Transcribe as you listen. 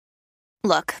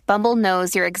Look, Bumble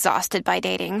knows you're exhausted by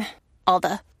dating. All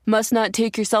the must not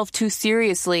take yourself too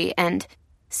seriously and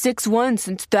 6'1"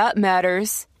 since that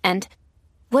matters. And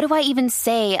what do I even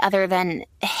say other than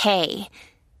hey?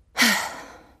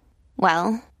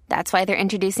 Well, that's why they're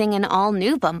introducing an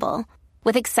all-new Bumble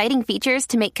with exciting features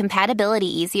to make compatibility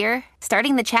easier,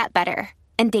 starting the chat better,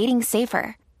 and dating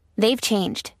safer. They've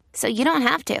changed, so you don't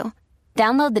have to.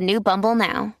 Download the new Bumble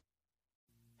now.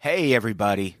 Hey,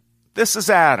 everybody. This is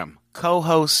Adam,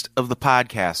 co-host of the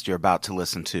podcast you're about to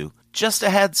listen to. Just a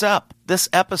heads up, this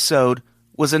episode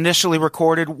was initially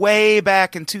recorded way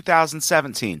back in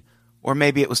 2017, or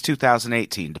maybe it was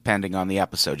 2018, depending on the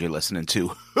episode you're listening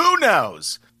to. Who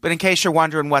knows? But in case you're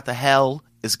wondering what the hell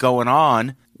is going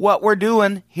on, what we're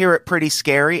doing here at Pretty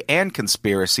Scary and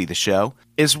Conspiracy the Show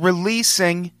is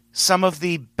releasing some of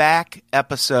the back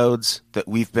episodes that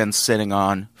we've been sitting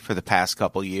on for the past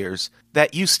couple years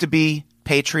that used to be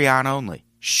Patreon only.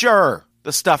 Sure,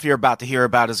 the stuff you're about to hear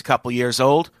about is a couple years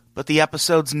old, but the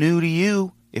episode's new to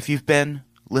you if you've been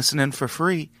listening for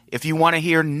free. If you want to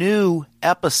hear new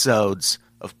episodes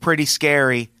of Pretty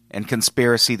Scary and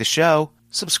Conspiracy the Show,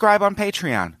 subscribe on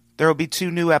Patreon. There will be 2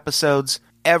 new episodes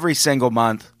every single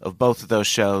month of both of those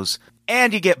shows,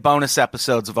 and you get bonus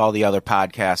episodes of all the other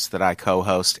podcasts that I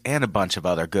co-host and a bunch of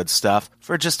other good stuff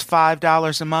for just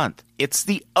 $5 a month. It's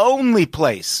the only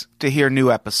place to hear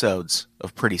new episodes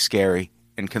of Pretty Scary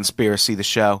and Conspiracy the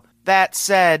Show. That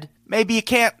said, maybe you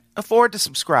can't afford to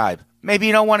subscribe. Maybe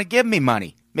you don't want to give me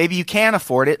money. Maybe you can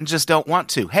afford it and just don't want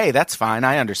to. Hey, that's fine.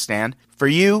 I understand. For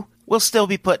you, we'll still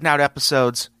be putting out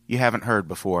episodes you haven't heard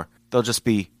before. They'll just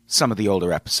be some of the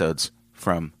older episodes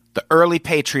from the early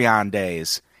Patreon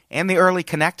days and the early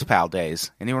Connect Pal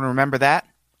days. Anyone remember that?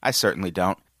 I certainly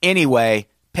don't. Anyway,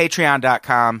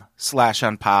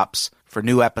 patreon.com/unpops for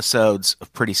new episodes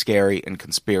of Pretty Scary and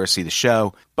Conspiracy the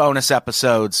Show, bonus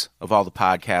episodes of all the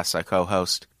podcasts I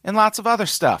co-host, and lots of other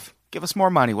stuff. Give us more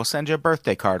money. We'll send you a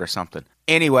birthday card or something.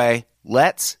 Anyway,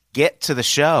 let's get to the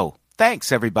show.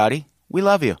 Thanks, everybody. We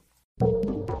love you.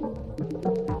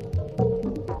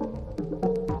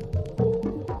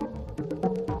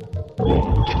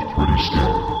 Welcome to Pretty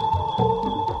Scary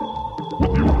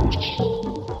with your hosts,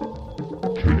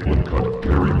 Caitlin Cutt,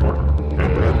 Gary Martin, and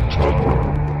Adam Todd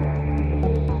Brown.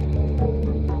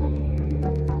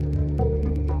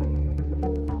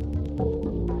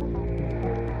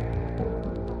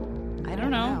 I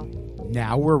don't know.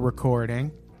 Now we're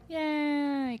recording.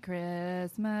 Yay,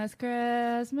 Christmas,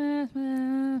 Christmas,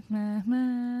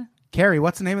 Christmas. Carrie,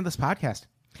 what's the name of this podcast?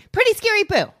 Pretty Scary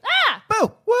Boo. Ah!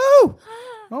 Boo! Woo!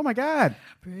 Oh my God.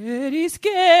 Pretty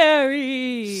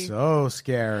scary. So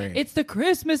scary. It's the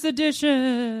Christmas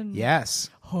edition. Yes.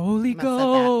 Holy Must have said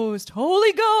that. Ghost.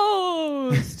 Holy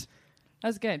Ghost.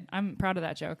 That's good. I'm proud of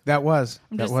that joke. That was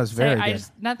very saying, good.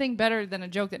 Nothing better than a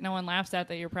joke that no one laughs at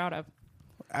that you're proud of.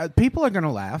 People are going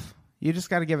to laugh. You just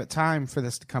got to give it time for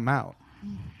this to come out.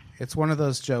 It's one of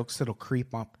those jokes that'll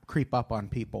creep up on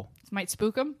people. This might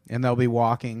spook them. And they'll be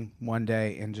walking one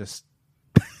day and just...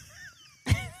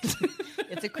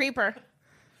 It's a creeper.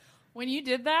 When you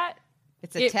did that,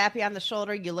 It's a tap you on the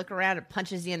shoulder. You look around, it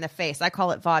punches you in the face. I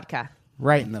call it vodka.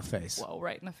 Right in the face. whoa,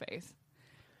 right in the face.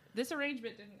 This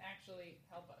arrangement didn't actually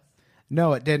help us.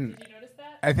 No, it didn't. Did you notice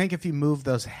that? I think if you move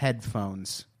those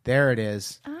headphones, there it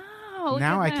is. Oh, look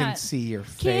Now at I can that. see your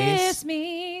face. Kiss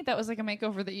me. That was like a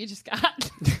makeover that you just got.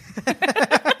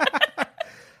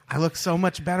 I look so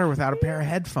much better without a pair of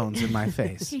headphones in my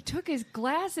face. He took his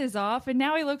glasses off, and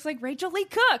now he looks like Rachel Lee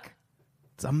Cook.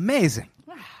 It's amazing.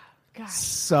 Gosh,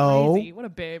 So, crazy. What a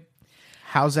babe.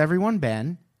 how's everyone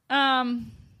been? How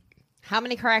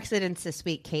many car accidents this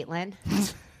week, Caitlin?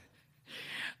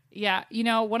 Yeah, you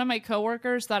know, one of my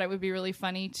coworkers thought it would be really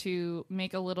funny to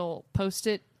make a little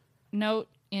Post-it note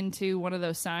into one of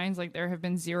those signs, like there have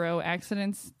been 0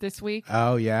 accidents this week.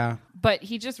 Oh, yeah. But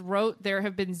he just wrote there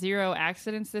have been 0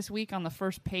 accidents this week on the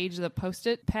first page of the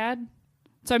Post-it pad.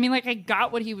 So, I mean, like, I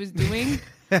got what he was doing.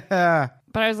 But I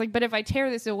was like, but if I tear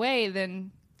this away,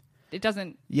 then it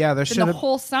doesn't... Yeah, there then should the have...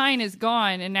 whole sign is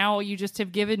gone, and now you just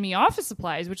have given me office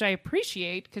supplies, which I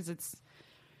appreciate, because it's...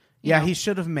 you know. he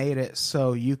should have made it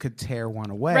so you could tear one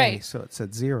away, Right. so it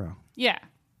said 0. Yeah.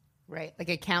 Right, like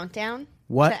a countdown?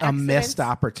 What to a missed accidents?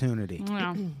 opportunity.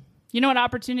 Well, you know what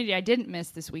opportunity I didn't miss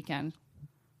this weekend?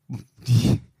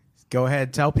 Go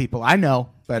ahead, tell people. I know,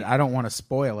 but I don't want to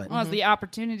spoil it. Well, it was the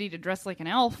opportunity to dress like an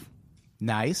elf.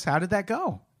 Nice. How did that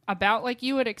go? About like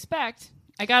you would expect.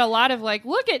 I got a lot of like,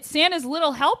 look at Santa's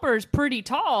little helper's pretty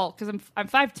tall, because I'm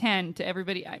 5'10" to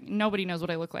everybody. Nobody knows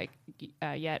what I look like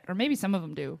yet, or maybe some of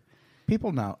them do.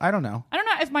 People know. I don't know. I don't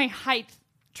know if my height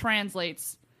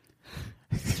translates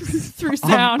through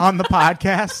sound. on the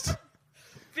podcast.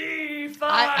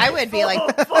 I would be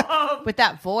like, with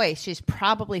that voice, she's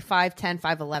probably 5'10",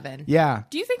 5'11". Yeah.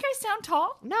 Do you think I sound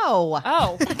tall? No.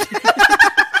 Oh.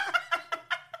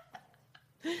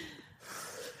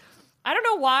 I don't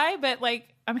know why, but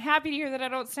like, I'm happy to hear that I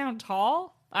don't sound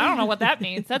tall. I don't know what that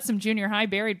means. That's some junior high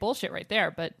buried bullshit right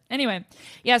there. But anyway,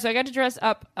 yeah, so I got to dress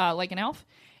up like an elf,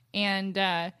 and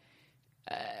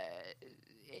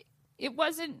it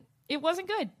wasn't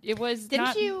good. It was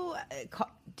Didn't you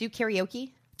do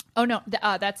karaoke? Oh no,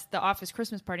 that's the office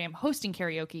Christmas party. I'm hosting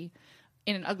karaoke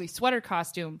in an ugly sweater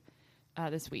costume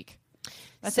this week.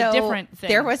 That's a different thing.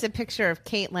 There was a picture of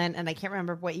Caitlin, and I can't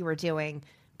remember what you were doing,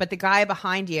 but the guy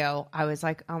behind you, I was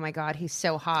like, oh my God, he's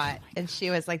so hot. And she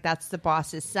was like, that's the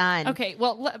boss's son. Okay,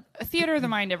 well, theater of the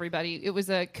mind, everybody. It was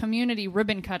a community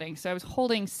ribbon cutting, so I was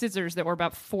holding scissors that were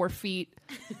about 4 feet.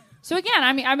 So again,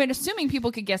 I mean, I've been assuming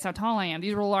people could guess how tall I am.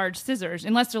 These were large scissors,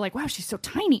 unless they're like, wow, she's so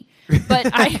tiny.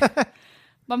 But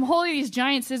I'm holding these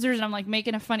giant scissors, and I'm like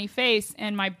making a funny face,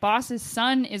 and my boss's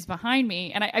son is behind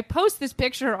me. And I post this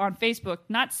picture on Facebook,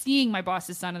 not seeing my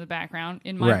boss's son in the background.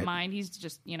 In my mind, he's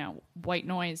just, white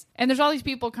noise. And there's all these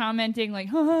people commenting like,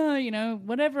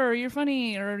 whatever, you're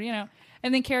funny, or,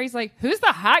 And then Carrie's like, who's the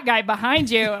hot guy behind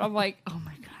you? And I'm like, oh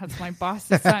my God, it's my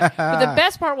boss's son. But the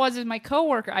best part is my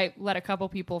coworker, I let a couple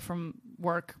people from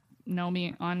work know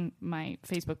me on my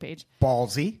Facebook page.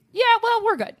 Ballsy. Yeah, well,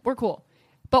 we're good. We're cool.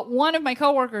 But one of my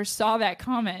coworkers saw that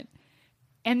comment,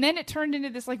 and then it turned into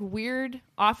this like weird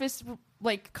office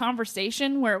like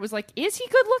conversation where it was like, "Is he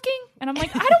good looking?" And I'm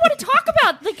like, "I don't want to talk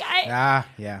about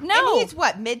yeah. No, And he's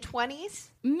what, mid-20s?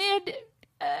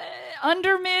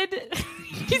 Under mid.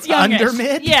 He's youngish. Under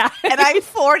mid? Yeah. And I'm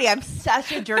 40. I'm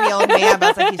such a dirty old man.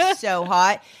 But I was like, he's so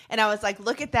hot. And I was like,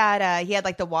 look at that. He had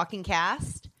like the walking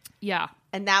cast. Yeah.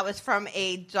 And that was from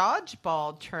a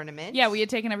dodgeball tournament. Yeah, we had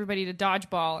taken everybody to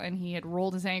dodgeball, and he had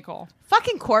rolled his ankle.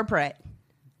 Fucking corporate.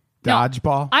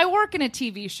 Dodgeball. I work in a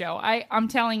TV show. I'm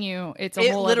telling you, it's a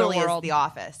whole other world. It literally is The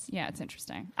Office. Yeah, it's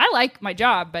interesting. I like my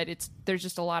job, but there's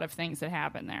just a lot of things that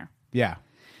happen there. Yeah.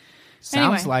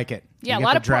 Sounds Anyway. like it. Yeah, you a get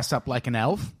lot to of dress up like an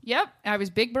elf. Yep, I was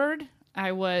Big Bird.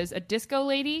 I was a disco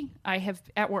lady. I have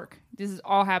at work. This has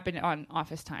all happened on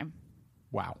office time.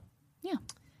 Wow. Yeah.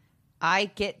 I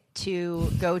get to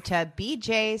go to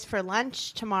BJ's for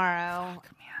lunch tomorrow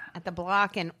at the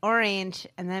Block in Orange,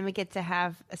 and then we get to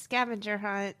have a scavenger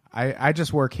hunt. I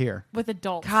just work here. With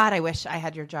adults. God, I wish I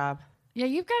had your job. Yeah,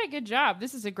 you've got a good job.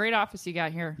 This is a great office you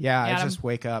got here. Yeah, Adam. I just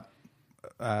wake up.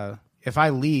 If I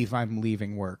leave, I'm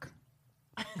leaving work.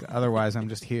 Otherwise, I'm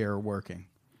just here working.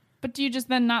 But do you just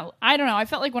then not... I don't know. I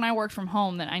felt like when I worked from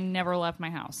home that I never left my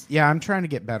house. Yeah, I'm trying to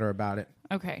get better about it.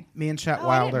 Okay. Me and Chet I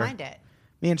Wilder. didn't mind it.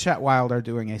 Me and Chet Wilder are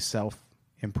doing a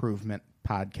self-improvement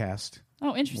podcast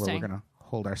Oh, interesting. where we're going to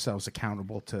hold ourselves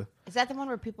accountable to... Is that the one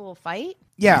where people will fight?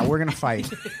 Yeah, we're going to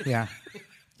fight. Yeah.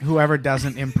 Whoever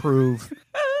doesn't improve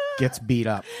gets beat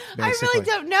up, basically. I really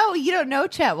don't know. You don't know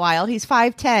Chet Wild. He's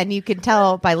 5'10". You can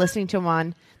tell by listening to him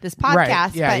on this podcast.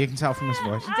 Right. Yeah, but you can tell from his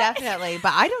voice. definitely.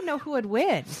 But I don't know who would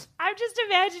win. I'm just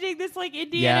imagining this like Yeah,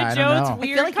 Indiana I don't Jones know. I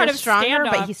weird feel like kind you're of stronger,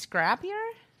 standoff. but he's scrappier.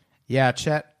 Yeah,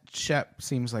 Chet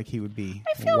seems like he would be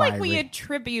I feel like we wiry.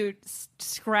 attribute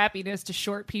scrappiness to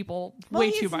short people Well, way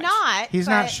he's too much. not. He's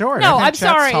but- not short. No, I think I'm Chet's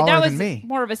sorry. taller That than was me.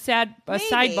 more of a Maybe.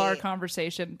 sidebar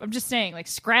conversation. I'm just saying, like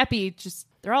Scrappy, just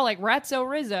they're all like Ratso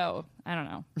Rizzo. I don't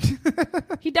know.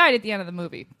 He died at the end of the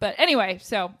movie, but anyway.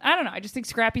 So I don't know. I just think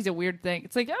Scrappy's a weird thing.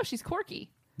 It's like, oh, she's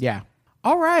quirky. Yeah.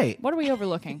 All right. What are we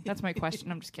overlooking? That's my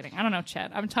question. I'm just kidding. I don't know,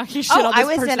 Chet. I'm talking shit. Oh, on this I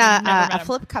was person in who's never met a him.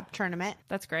 flip cup tournament.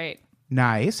 That's great.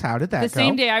 Nice. How did that The go?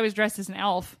 same day I was dressed as an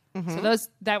elf. So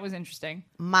that was interesting.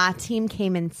 My team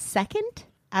came in second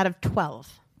out of 12.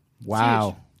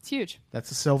 Wow. It's huge. That's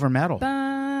a silver medal.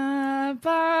 Ba,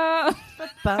 ba.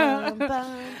 Bum,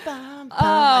 bum, bum.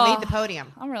 I made the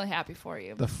podium. I'm really happy for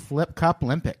you. The Flip Cup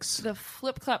Olympics. The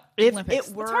Flip Cup If Olympics.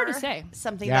 it were It's hard to say.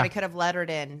 something Yeah. that I could have lettered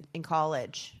in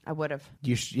college, I would have.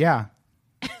 Yeah.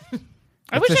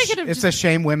 I wish I It's could have It's just... a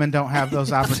shame women don't have those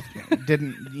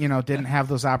didn't have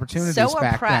those opportunities So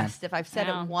back impressed. If I've said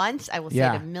Yeah. it once, I will say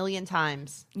Yeah. it a million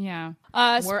times. Yeah.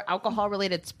 More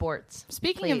alcohol-related sports.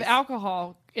 Speaking of please.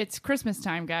 alcohol, it's Christmas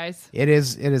time, guys. then. It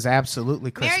is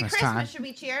absolutely Christmas, Merry Christmas. time. Should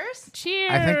we cheers?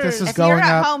 Cheers. I think this is If going you're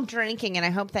at up. home drinking, and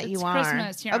I hope that It's you are.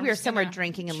 Christmas. Here, I I'm hope you're just somewhere gonna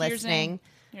drinking and cheersing. listening.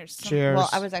 Here's some- Cheers. Well,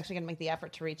 I was actually going to make the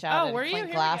effort to reach out Oh, and were you? clink Here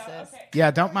we go. glasses. Okay.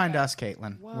 Yeah, don't mind us,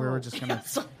 Caitlin. We were just gonna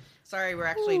Sorry, we're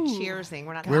actually cheersing.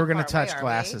 We're not. we were that gonna far away, touch are we?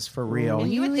 glasses for real.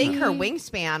 And you would think her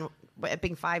wingspan, at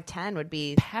being 5'10", would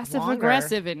be Passive longer.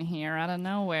 aggressive in here out of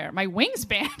nowhere. My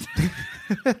wingspan.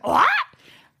 What?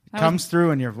 Comes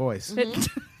through in your voice. It-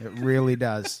 It really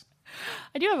does.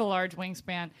 I do have a large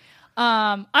wingspan.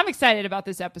 I'm excited about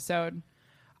this episode.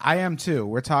 I am too.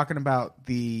 We're talking about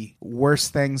the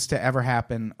worst things to ever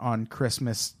happen on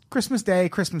Christmas Day,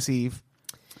 Christmas Eve,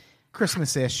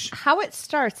 Christmas-ish. How it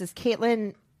starts is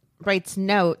Caitlin writes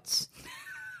notes,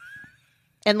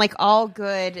 and like all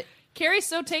good. Carrie's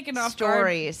so taken off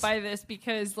Stories. guard by this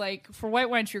because, like, for White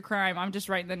Wine True Crime, I'm just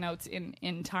writing the notes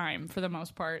in time for the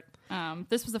most part.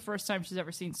 This was the first time she's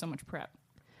ever seen so much prep.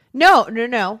 Nope.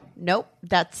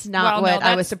 That's not Well, no,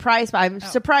 I was surprised by. I'm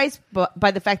surprised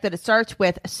by the fact that it starts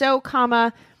with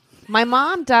my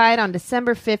mom died on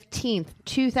December 15th,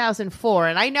 2004,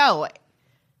 and I know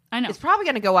it's probably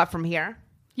going to go up from here.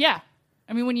 Yeah.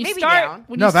 I mean, when you Maybe start,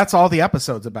 down. No, that's all the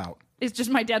episode's about. it's just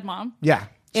my dead mom. Yeah.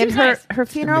 And was nice. her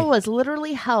funeral was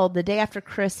literally held the day after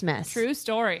Christmas. True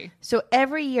story. So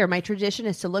every year, my tradition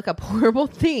is to look up horrible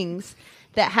things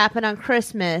that happen on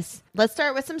Christmas. Let's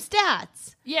start with some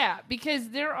stats. Yeah, because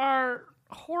there are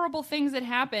horrible things that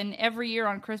happen every year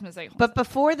on Christmas. But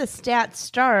before the stats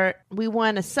start, we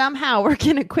want to somehow work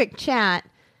in a quick chat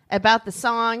about the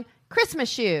song Christmas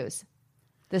Shoes,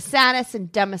 the saddest and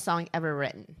dumbest song ever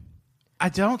written. I'm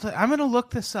going to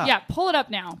look this up. yeah, pull it up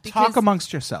now. Talk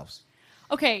amongst yourselves.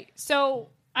 Okay, so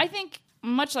I think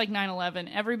much like 9/11,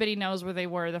 everybody knows where they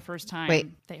were the first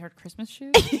time they heard Christmas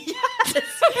Shoes.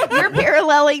 You're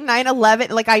paralleling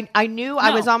 9/11. Like I knew I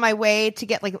was on my way to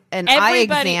get like an eye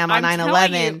exam on I'm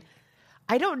telling 9/11. you.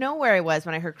 I don't know where I was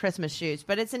when I heard Christmas Shoes,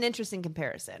 but it's an interesting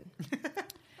comparison.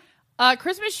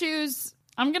 Christmas Shoes,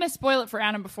 I'm going to spoil it for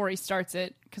Adam before he starts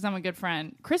it because I'm a good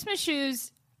friend. Christmas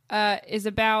Shoes is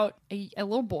about a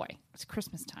little boy. It's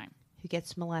Christmas time. Who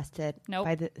gets molested Nope.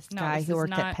 by this No, guy this who is worked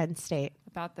not- at Penn State.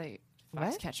 About the What?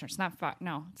 Foxcatcher. It's not Fox.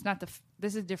 No, it's not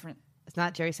this is different. It's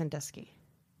not Jerry Sandusky.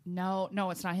 No,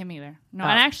 it's not him either. No, Oh.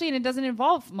 and actually it doesn't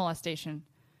involve molestation.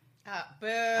 Boo.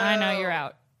 I know you're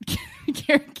out.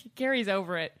 Gary's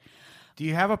over it. Do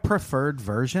you have a preferred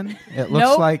version? It looks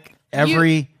Nope. like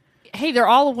every... Hey, they're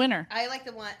all a winner. I like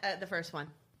the first one.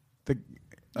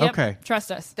 Yep, Okay.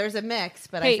 trust us. There's a mix,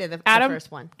 but Hey, I say the Adam,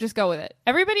 first one. just go with it.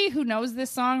 Everybody who knows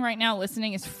this song right now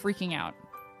listening is freaking out.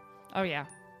 Oh, yeah.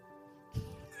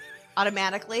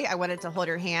 Automatically, I wanted to hold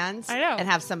your hands I know. and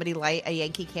have somebody light a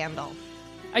Yankee candle.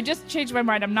 I just changed my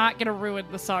mind. I'm not going to ruin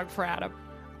the song for Adam.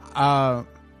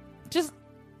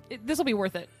 This will be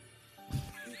worth it.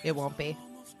 It won't be.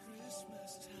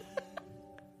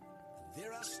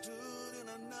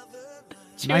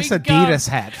 Nice Chewing Adidas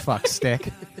hat, fuck stick.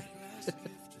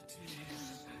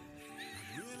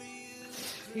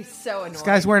 He's so annoying. This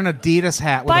guy's wearing an Adidas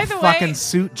hat with By a the fucking way-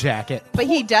 suit jacket. But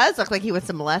he does look like he wants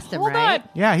to molest him, Hold right? on.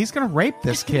 Yeah, he's going to rape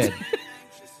this kid.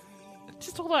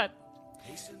 Just hold on.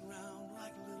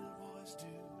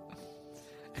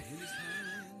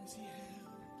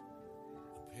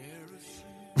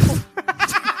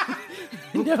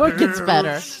 No, it gets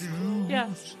better. Yeah.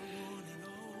 It's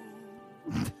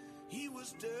He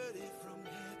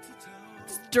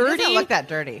dirty. doesn't look that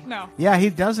dirty. No. Yeah, he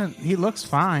doesn't. He looks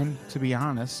fine, to be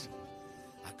honest.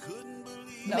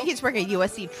 I think he's wearing a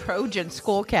USC Trojan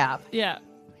skull cap. Yeah.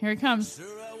 Here he comes.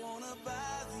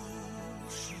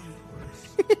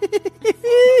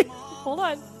 Hold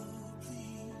on.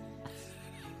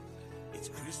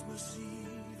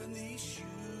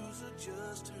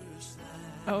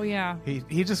 Oh, yeah.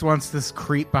 He just wants this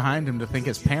creep behind him to think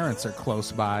his parents are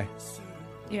close by.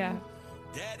 Yeah.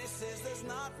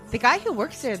 The guy who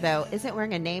works there, though, isn't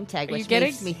wearing a name tag, Are you which getting-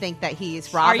 makes me think that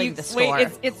he's robbing the store. Wait,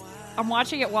 it's I'm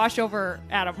watching it wash over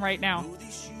Adam right now.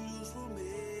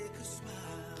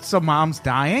 So mom's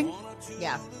dying?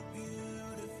 Yeah.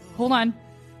 Hold on.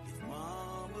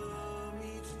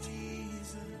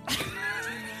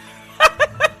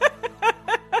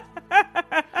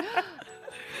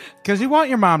 Because you want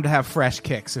your mom to have fresh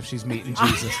kicks if she's meeting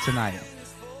Jesus tonight.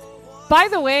 By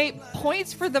the way,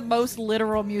 points for the most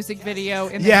literal music video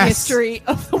in the Yes. history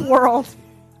of the world.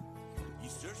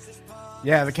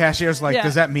 Yeah, the cashier's like, Yeah.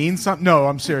 does that mean something? No,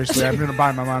 I'm seriously, I'm going to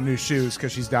buy my mom new shoes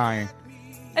because she's dying.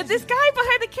 And this guy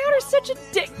behind the counter is such a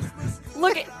dick.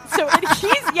 Look at so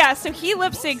he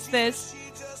lip syncs this.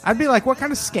 I'd be like, what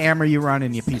kind of scam are you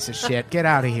running, you piece of shit? Get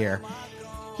out of here.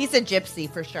 He's a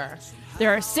gypsy for sure.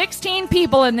 There are 16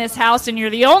 people in this house, and you're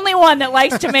the only one that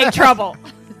likes to make trouble.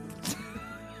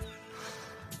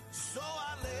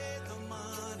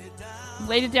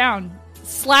 Laid it down,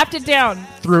 slapped it down.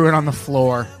 Threw it on the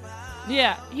floor.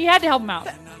 Yeah, he had to help him out.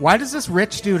 Why does this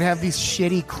rich dude have these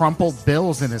shitty crumpled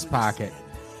bills in his pocket?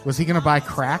 Was he going to buy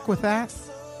crack with that?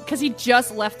 because he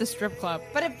just left the strip club.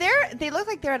 But if they look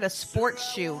like they're at a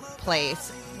sports shoe place,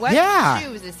 what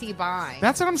shoes is he buying?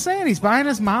 That's what I'm saying. He's buying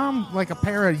his mom like a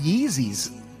pair of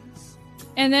Yeezys.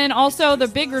 And then also the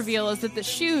big reveal is that the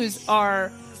shoes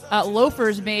are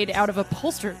loafers made out of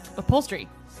upholstery.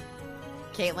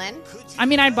 Caitlin? I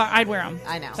mean, I'd wear them.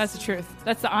 I know. That's the truth.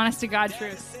 That's the honest to God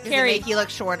truth. Does Carrie, it make you look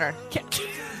shorter?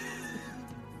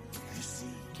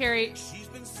 Carrie,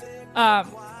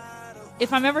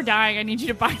 if I'm ever dying, I need you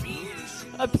to buy me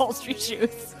upholstery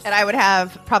shoes. And I would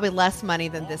have probably less money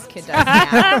than this kid does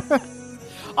now.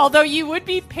 Although you would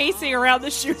be pacing around the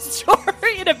shoe store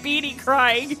in a beanie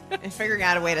crying. And figuring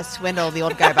out a way to swindle the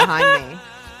old guy behind me.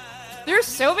 There's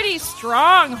so many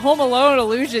strong Home Alone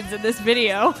allusions in this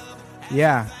video.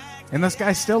 Yeah. And this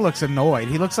guy still looks annoyed.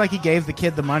 He looks like he gave the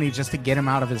kid the money just to get him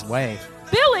out of his way.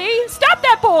 Billy, stop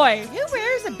that boy! Who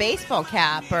wears a baseball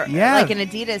cap or Yeah. like an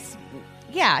Adidas?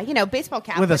 Yeah, baseball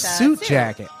cap With a suit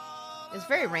jacket. It's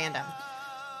very random.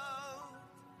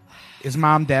 Is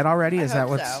mom dead already? Is that hope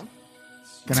what's so.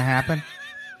 going to happen?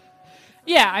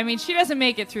 Yeah, I mean, she doesn't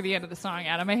make it through the end of the song,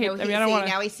 Adam. I don't want to.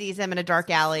 Now he sees him in a dark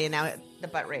alley, and now the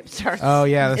butt rape starts. Oh,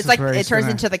 yeah. This It's is like where it he's turns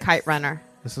gonna- into the Kite Runner.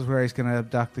 This is where he's going to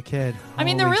abduct the kid. I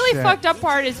mean, the Holy really shit. fucked up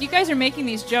part is you guys are making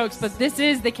these jokes, but this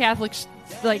is the Catholic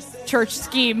church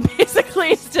scheme,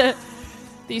 basically, to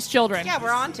these children. Yeah,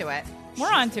 we're on to it.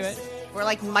 We're on to it. We're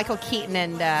like Michael Keaton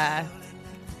and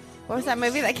what was that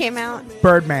movie that came out?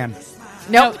 Birdman.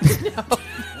 Nope.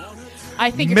 I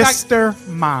think you're talking Mr.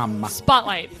 Mom.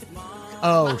 Spotlight.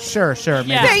 Oh, sure. Yeah.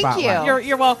 Maybe Thank Spotlight. you.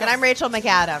 You're welcome. And I'm Rachel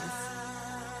McAdams.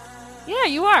 Yeah,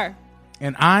 you are.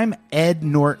 And I'm Ed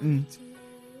Norton.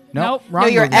 Nope. Wrong No,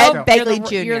 you're movie. Ed No. Begley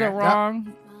You're Jr. You're the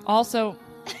wrong. Also,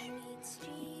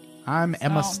 I'm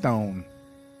Emma Oh. Stone.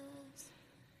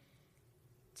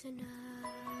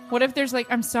 what if there's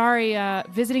I'm sorry,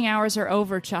 visiting hours are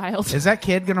over, child. Is that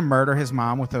kid going to murder his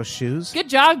mom with those shoes? Good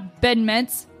job, Ben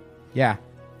Mentz. Yeah.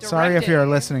 Sorry if Directed. you're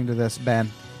listening to this,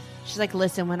 Ben. She's like,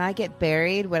 listen, when I get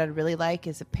buried, what I'd really like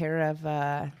is a pair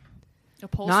of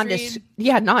Upholstery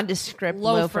nondescript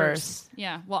loafers.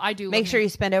 Yeah, well, I do. Make live sure in- you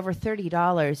spend over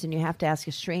 $30, and you have to ask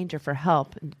a stranger for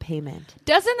help and payment.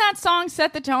 Doesn't that song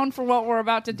set the tone for what we're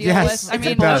about to deal Yes, with? I it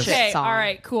mean, does. okay, Song. all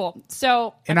right, cool.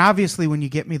 So, And obviously, when you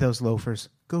get me those loafers,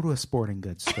 go to a sporting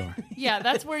goods store yeah,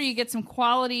 that's where you get some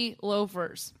quality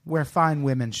loafers. where fine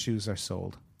women's shoes are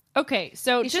sold. Okay,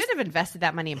 so You should have invested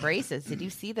that money in braces. Did you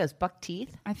see those buck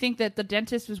teeth? I think that the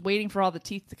dentist was waiting for all the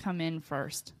teeth to come in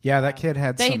first. Yeah, that kid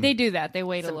had They some. they do that. They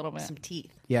wait a little bit. Some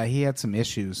teeth. Yeah, he had some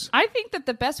issues. I think that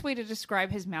the best way to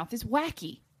describe his mouth is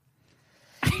wacky.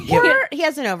 Or he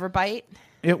has an overbite.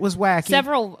 It was wacky.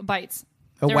 Several bites.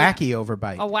 a There- wacky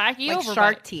overbite. A wacky Like overbite.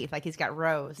 shark teeth. Like he's got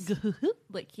rows.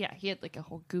 He had a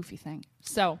whole goofy thing.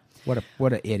 So What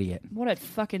a idiot. what a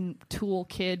fucking tool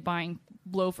kid buying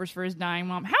loafers for his dying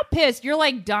mom. How pissed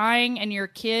you're dying and your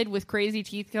kid with crazy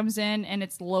teeth comes in and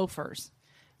it's loafers.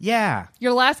 Yeah.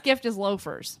 Your last gift is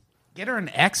loafers. Get her an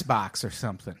Xbox or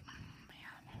something.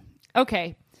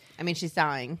 Okay, I mean, she's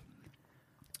dying.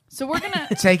 so we're gonna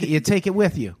You take it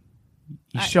with you.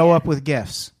 You show up with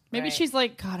gifts. maybe Right. she's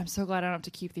like, God, I'm so glad I don't have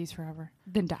to keep these forever.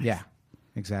 Then dies. Yeah.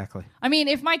 Exactly. I mean,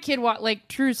 if my kid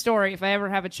true story, if I ever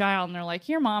have a child and they're like,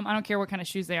 here, mom, I don't care what kind of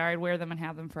shoes they are, I'd wear them and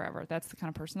have them forever. That's the kind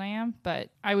of person I am. But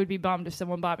I would be bummed if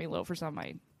someone bought me loafers on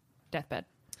my deathbed.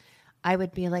 I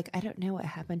would be like, I don't know what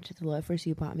happened to the loafers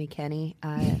you bought me, Kenny.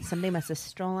 Somebody must have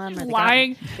stolen them. Or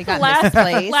Lying. They got Last-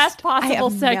 misplaced. last possible I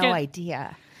have second. no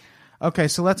idea. Okay,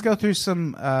 so let's go through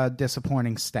some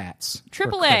disappointing stats. for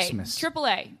Christmas.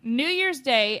 AAA, New Year's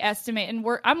Day estimate, and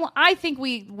I think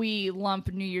we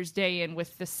lump New Year's Day in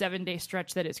with the 7-day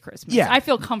stretch that is Christmas. Yeah. I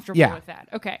feel comfortable Yeah. with that.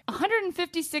 Okay,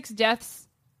 156 deaths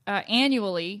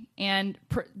annually, and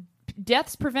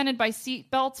deaths prevented by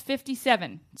seat belts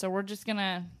 57. So we're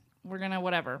gonna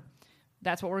whatever.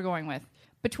 That's what we're going with.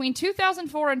 Between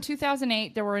 2004 and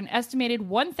 2008, there were an estimated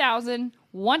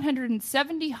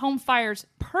 1,170 home fires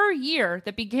per year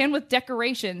that began with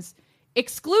decorations,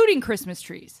 excluding Christmas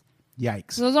trees.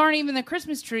 Yikes. So those aren't even the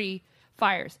Christmas tree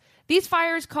fires. These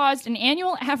fires caused an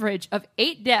annual average of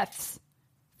 8 deaths,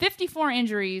 54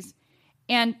 injuries,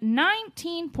 and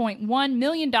 $19.1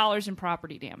 million in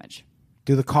property damage.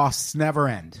 Do the costs never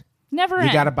end? Never You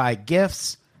end. got to buy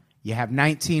gifts. You have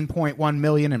 $19.1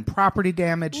 million in property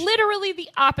damage. Literally the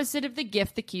opposite of the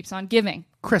gift that keeps on giving.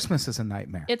 Christmas is a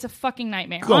nightmare. It's a fucking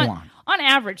nightmare. Go on. On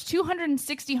average,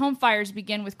 260 home fires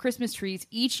begin with Christmas trees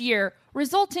each year,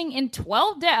 resulting in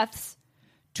 12 deaths,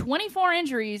 24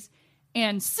 injuries,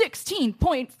 and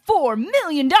 $16.4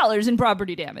 million in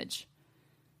property damage.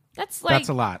 That's That's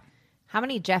a lot. How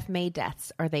many Jeff May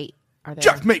deaths are they are there.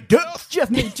 Jeff made death. Jeff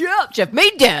made death. Jeff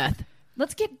made death.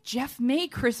 Let's get Jeff May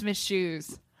Christmas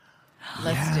shoes.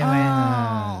 Let's do it.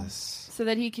 Yes. So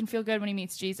that he can feel good when he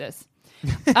meets Jesus.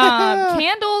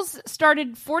 Candles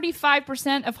started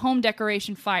 45% of home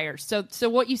decoration fires. So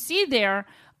what you see there,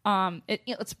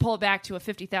 let's pull it back to a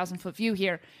 50,000 foot view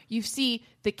here. You see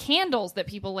the candles that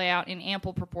people lay out in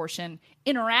ample proportion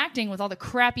interacting with all the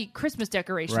crappy Christmas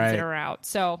decorations that are out.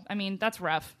 So, I mean, that's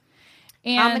rough.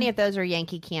 And How many of those are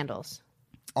Yankee candles?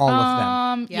 All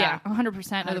of them. Yeah,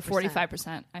 100% of the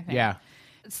 45%, I think. Yeah.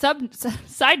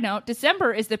 Side note,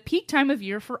 December is the peak time of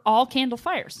year for all candle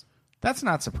fires. That's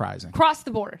not surprising. Across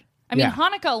the board. I mean, Yeah.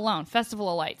 Hanukkah alone, Festival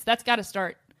of Lights, that's got to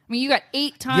start. I mean, you got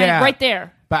 8 times right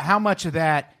there. But how much of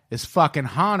that is fucking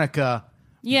Hanukkah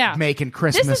making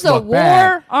Christmas This is a look war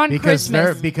bad? on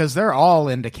Christmas. Because they're all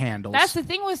into candles. That's the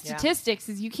thing with statistics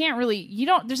is you can't really,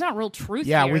 there's not real truth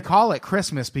yeah, here. we call it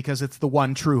Christmas because it's the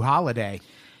one true holiday.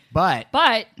 But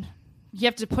you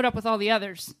have to put up with all the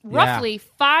others. Roughly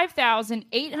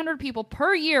 5,800 people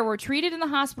per year were treated in the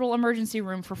hospital emergency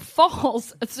room for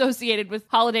falls associated with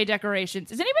holiday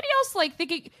decorations. Is anybody else like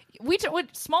thinking what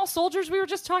small soldiers we were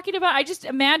just talking about? I just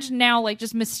imagine now like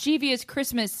just mischievous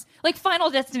Christmas, like Final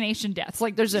Destination deaths.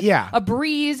 Like there's a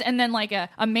breeze and then like a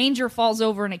manger falls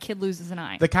over and a kid loses an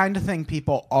eye. the kind of thing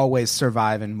people always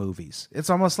survive in movies. It's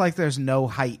almost like there's no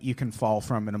height you can fall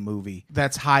from in a movie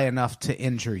that's high enough to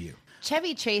injure you.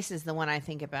 Chevy Chase is the one I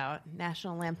think about.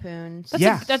 National Lampoon.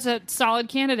 That's a solid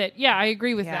candidate. Yeah, I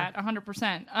agree with that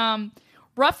 100%.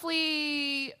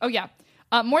 Roughly,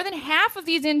 more than half of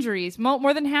these injuries,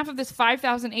 more than half of this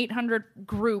 5,800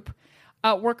 group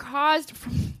were caused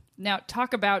from, now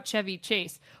talk about Chevy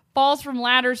Chase, falls from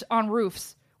ladders on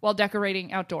roofs while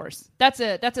decorating outdoors. That's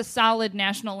a solid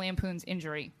National Lampoon's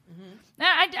injury. Mm-hmm.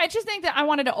 I just think that I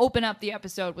wanted to open up the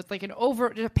episode with like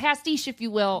a pastiche, if you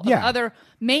will, of other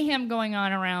mayhem going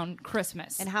on around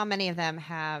Christmas. And how many of them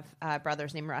have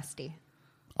brothers named Rusty?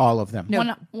 All of them.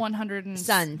 100 and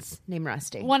Sons named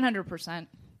Rusty. 100%.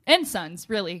 And sons,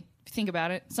 really, if you think about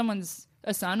it. Someone's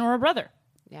a son or a brother.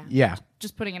 Yeah.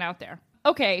 Just putting it out there.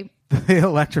 Okay. The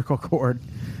electrical cord.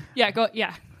 Yeah,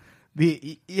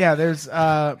 There's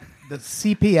the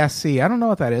CPSC, I don't know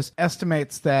what that is,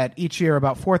 estimates that each year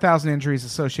about 4,000 injuries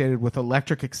associated with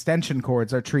electric extension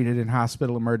cords are treated in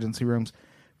hospital emergency rooms.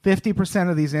 50%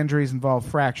 of these injuries involve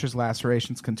fractures,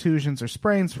 lacerations, contusions, or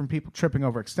sprains from people tripping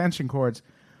over extension cords.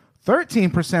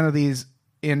 13% of these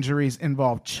injuries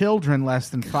involve children less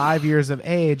than 5 years of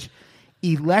age.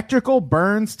 Electrical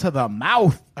burns to the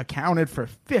mouth accounted for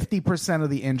 50% of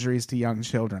the injuries to young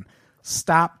children.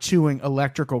 Stop chewing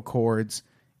electrical cords,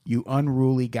 you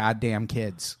unruly goddamn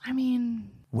kids. I mean,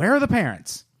 where are the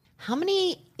parents? How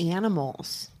many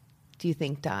animals do you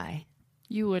think die?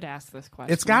 You would ask this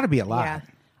question. It's got to be a lot. Yeah.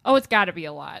 Oh, it's got to be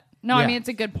a lot. No, Yeah. I mean, it's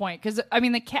a good point. Because, I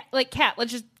mean,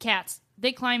 cats.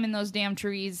 They climb in those damn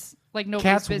trees like nobody's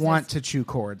Cats business. want to chew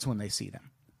cords when they see them.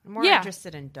 I'm more Yeah.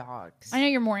 interested in dogs. I know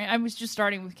you're more. I was just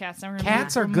starting with cats.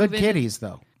 Cats are good kitties,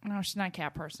 though. No, she's not a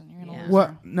cat person. You're gonna lose What?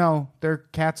 her. No,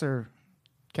 cats are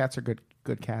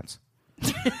good cats.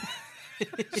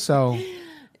 So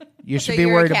you should be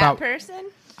you're worried a cat about. person?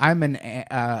 I'm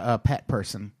a pet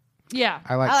person. Yeah.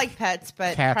 I I like like pets,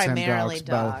 but cats and primarily dogs,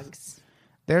 both. dogs.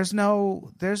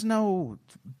 There's no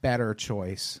better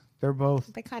choice. They're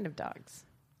both They kind of dogs.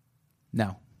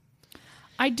 no.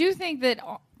 I do think that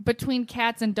between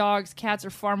cats and dogs, cats are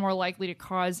far more likely to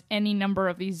cause any number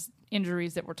of these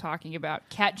injuries that we're talking about.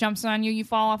 Cat jumps on you, you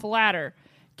fall off a ladder.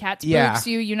 Cat spooks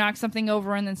you, you knock something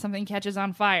over, and then something catches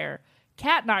on fire.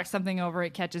 Cat knocks something over,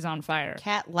 it catches on fire.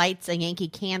 Cat lights a Yankee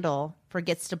candle,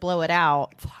 forgets to blow it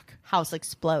out. Fuck. House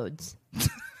explodes.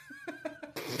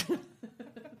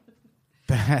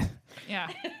 Yeah.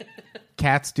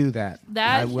 Cats do that.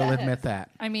 That- I will admit that.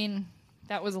 I mean,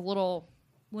 that was a little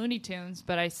Looney Tunes,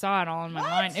 but I saw it all in my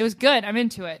mind. It was good. I'm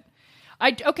into it.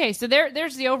 Okay, so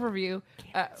there's the overview.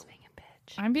 Cat's being a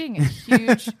bitch. I'm being a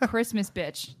huge Christmas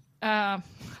bitch. I'm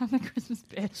a Christmas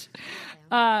bitch.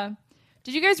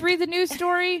 Did you guys read the news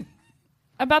story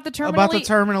about the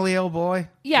terminally ill boy?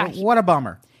 Yeah. What a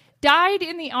bummer. Died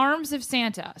in the arms of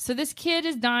Santa. So this kid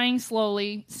is dying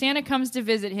slowly. Santa comes to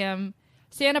visit him.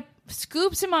 Santa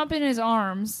scoops him up in his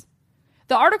arms.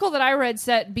 The article that I read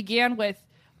began with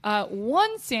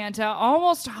one Santa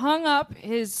almost hung up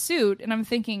his suit. And I'm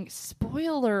thinking,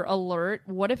 spoiler alert,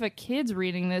 what if a kid's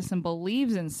reading this and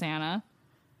believes in Santa?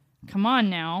 Come on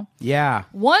now. Yeah.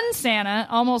 One Santa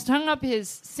almost hung up his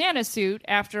Santa suit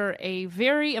after a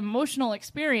very emotional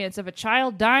experience of a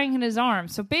child dying in his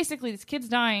arms. So basically, this kid's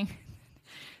dying.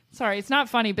 Sorry, it's not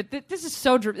funny, but this is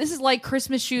so this is like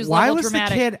Christmas shoes Why level was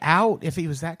dramatic. the kid out if he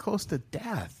was that close to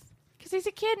death? Because he's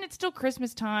a kid and it's still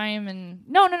Christmas time. And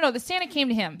no, the Santa came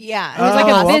to him. Yeah. It was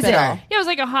like a visit. okay. Yeah, it was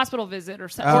like a hospital visit or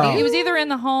something. Oh. He was either in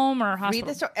the home or hospital. Read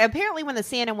the story. Apparently, when the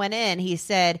Santa went in, he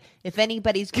said, "If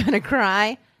anybody's gonna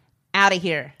cry, out of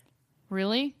here."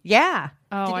 Really? Yeah.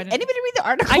 Oh, I Did didn't. anybody read the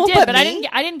article? I did, but me?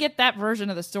 I didn't get that version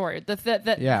of the story. The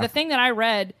thing that I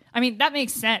read, I mean, that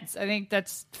makes sense. I think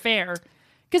that's fair.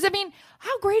 Because I mean,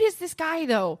 how great is this guy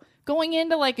though? Going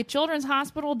into like a children's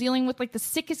hospital, dealing with like the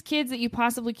sickest kids that you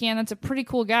possibly can. That's a pretty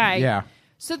cool guy. Yeah.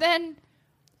 So then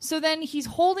he's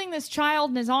holding this child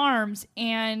in his arms,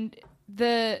 and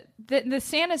the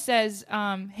Santa says,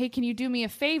 "Hey, can you do me a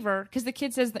favor?" Because the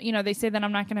kid says that they say that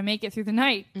I'm not going to make it through the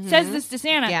night. Says this to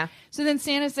Santa. Yeah. So then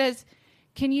Santa says,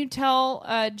 "Can you tell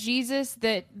Jesus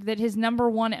that his number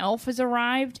one elf has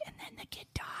arrived?" And then the kid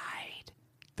died.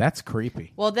 That's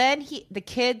creepy. Well, then the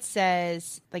kid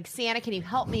says, like, "Santa, can you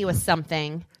help me with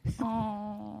something?"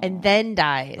 Oh. And then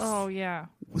dies. Oh yeah.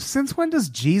 Since when does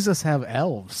Jesus have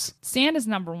elves? Santa's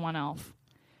number one elf.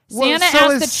 Well, Santa so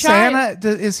asked is the child.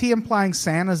 Santa? Is he implying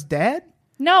Santa's dead?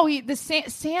 No,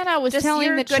 Santa was Just, telling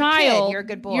 "You're the a good child, kid. You're a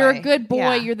good boy." You're a good boy.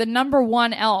 Yeah. You're the number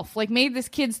one elf." Like made this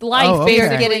kid's life Oh, okay.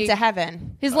 basically. Get into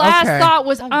heaven. His last Okay. thought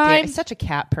was, Oh, damn, "I'm." such a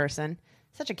cat person.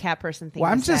 Such a cat person thing.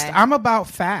 Well, to say. I'm about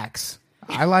facts.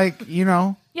 I like,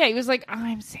 Yeah, he was like,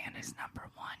 "I'm Santa's number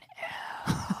one."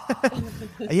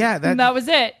 yeah, And that was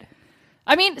it.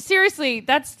 I mean, seriously,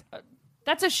 that's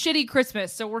a shitty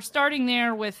Christmas. So we're starting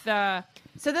there with.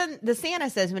 So then the Santa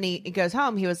says when he goes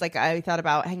home, he was like, "I thought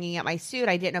about hanging out my suit.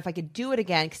 I didn't know if I could do it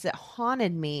again because it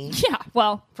haunted me Yeah,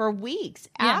 well, for weeks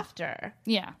Yeah. after."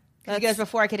 yeah. He goes,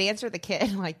 "Before I could answer the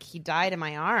kid, like he died in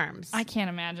my arms." I can't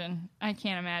imagine.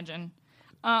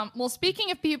 Well,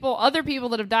 speaking of other people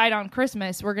that have died on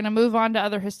Christmas, we're going to move on to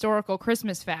other historical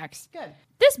Christmas facts. Good.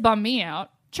 This bummed me out.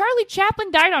 Charlie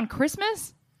Chaplin died on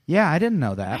Christmas? Yeah, I didn't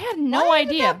know that. I had no Why did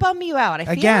idea. that bum you out? I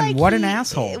feel Again, like what an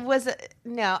asshole. It was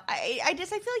no. I feel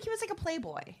like he was like a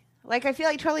playboy. Like I feel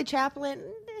like Charlie Chaplin.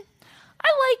 I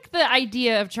like the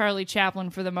idea of Charlie Chaplin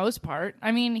for the most part.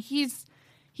 I mean, he's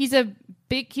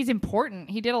important.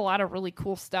 He did a lot of really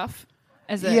cool stuff.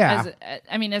 He was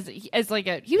like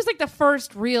the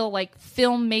first real like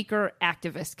filmmaker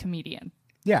activist comedian.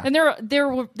 Yeah. And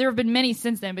there have been many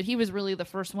since then, but he was really the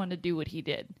first one to do what he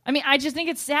did. I mean, I just think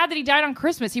it's sad that he died on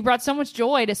Christmas. He brought so much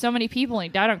joy to so many people, and he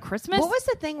died on Christmas. What was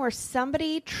the thing where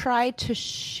somebody tried to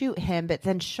shoot him, but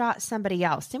then shot somebody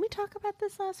else? Didn't we talk about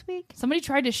this last week? Somebody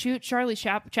tried to shoot Charlie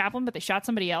Chaplin, but they shot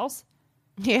somebody else?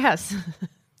 Yes.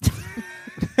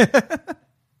 That's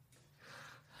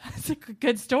a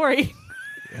good story.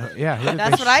 Yeah.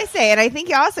 That's what I say. And I think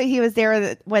he was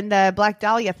there when the Black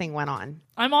Dahlia thing went on.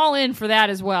 I'm all in for that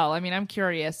as well. I mean, I'm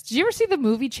curious. Did you ever see the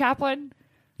movie Chaplin?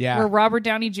 Yeah. Where Robert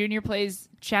Downey Jr. plays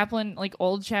Chaplin, like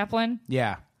old Chaplin?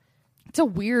 Yeah. It's a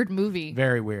weird movie.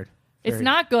 Very weird. It's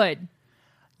not good.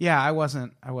 Yeah, I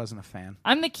wasn't a fan.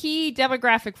 I'm the key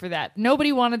demographic for that.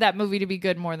 Nobody wanted that movie to be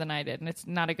good more than I did, and it's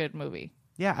not a good movie.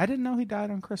 Yeah, I didn't know he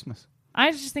died on Christmas.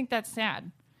 I just think that's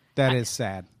sad. That is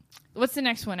sad. What's the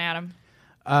next one, Adam?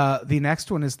 The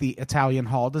next one is the Italian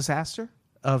Hall disaster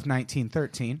of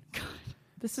 1913.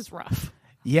 This is rough.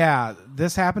 Yeah,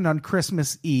 this happened on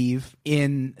Christmas Eve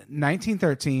in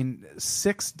 1913.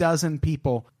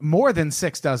 More than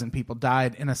 6 dozen people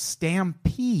died in a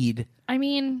stampede. I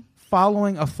mean,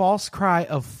 following a false cry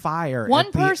of fire.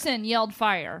 One person yelled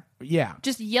fire. Yeah.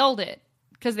 Just yelled it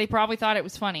because they probably thought it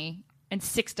was funny, and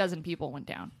 6 dozen people went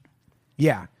down.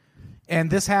 Yeah.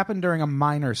 And this happened during a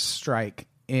miners' strike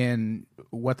in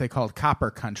what they called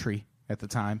copper country at the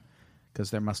time,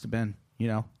 because there must have been,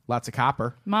 lots of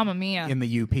copper. Mamma mia. In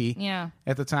the UP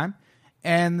at the time.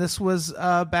 And this was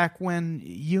back when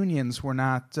unions were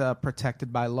not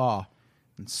protected by law,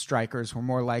 and strikers were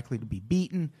more likely to be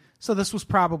beaten. So this was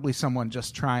probably someone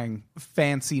just trying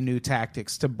fancy new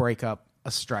tactics to break up a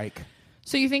strike.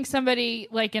 So you think somebody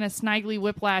like in a Snidely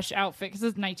Whiplash outfit, because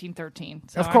this is 1913.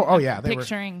 So of course. I'm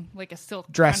picturing like a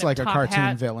silk dressed kind of like a top cartoon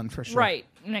hat. villain for sure. Right.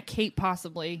 In a cape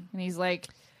possibly. And he's like,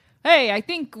 "Hey, I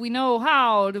think we know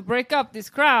how to break up this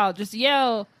crowd. Just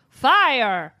yell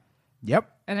fire." Yep.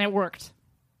 And it worked.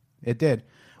 It did.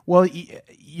 Well,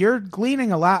 you're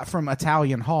gleaning a lot from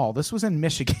Italian Hall. This was in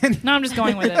Michigan. No, I'm just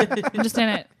going with it. I'm just in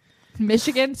it.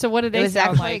 Michigan. So what did they It was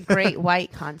sound actually like? a Great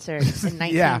White concert in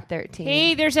 1913.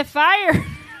 Hey, there's a fire.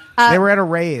 They were at a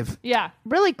rave. Yeah.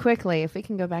 Really quickly, if we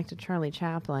can go back to Charlie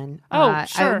Chaplin. Oh,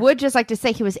 sure. I would just like to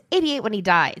say he was 88 when he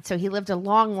died. So he lived a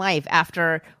long life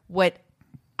after what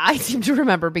I seem to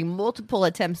remember being multiple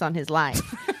attempts on his life.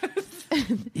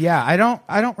 Yeah, I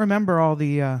don't remember all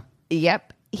the...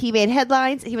 Yep. He made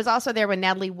headlines. He was also there when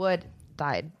Natalie Wood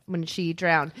died, when she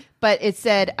drowned. But it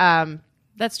said...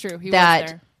 the That's true. He was that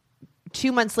there.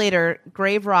 2 months later,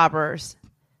 grave robbers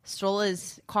stole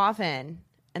his coffin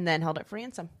and then held it for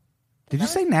ransom. Did you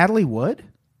say Natalie Wood?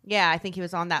 Yeah, I think he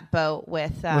was on that boat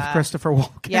with Christopher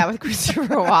Walken. Yeah, with Christopher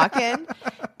Walken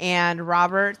and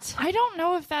Robert. I don't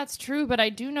know if that's true, but I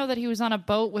do know that he was on a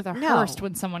boat with a hearse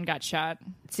when someone got shot.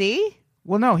 See?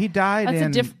 Well, no, he died in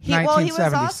 1977. He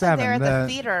was also there at the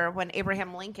theater when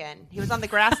Abraham Lincoln. He was on the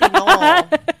grassy knoll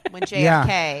when JFK.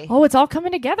 Yeah. Oh, it's all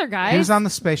coming together, guys. He was on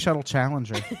the Space Shuttle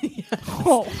Challenger.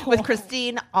 With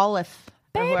Christine Olive.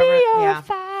 Baby yeah.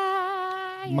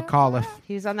 fire. McAuliffe.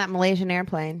 He was on that Malaysian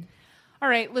airplane All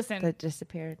right, listen. that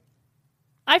disappeared.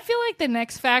 I feel like the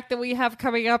next fact that we have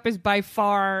coming up is by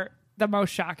far the most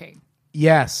shocking.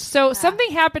 Yes. So something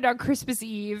happened on Christmas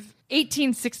Eve,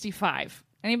 1865.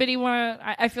 Anybody want to?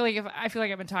 I feel like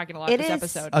I've been talking a lot this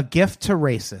episode. A gift to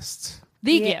racists.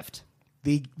 The gift.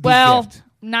 The gift. gift.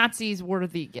 Nazis were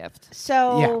the gift.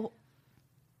 So,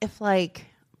 if like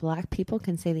black people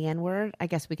can say the N-word, I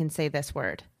guess we can say this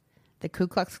word, the Ku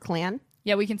Klux Klan.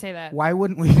 Yeah, we can say that. Why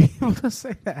wouldn't we be able to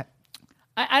say that?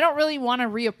 I don't really want to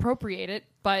reappropriate it,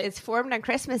 but It's formed on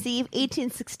Christmas Eve,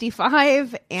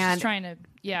 1865, and just trying to,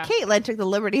 yeah. Caitlin took the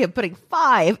liberty of putting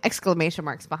 5 exclamation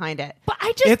marks behind it. But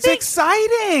I just It's think,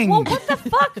 exciting. well, what the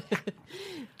fuck?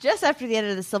 Just after the end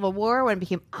of the Civil War, when it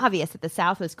became obvious that the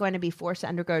South was going to be forced to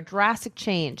undergo drastic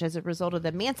change as a result of the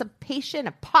Emancipation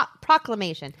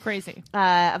Proclamation. Crazy.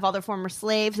 Of all their former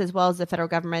slaves, as well as the federal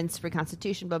government's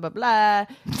reconstitution, blah, blah, blah.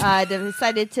 They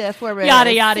decided to form a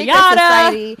Yada, yada, secret yada.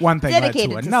 society One thing led to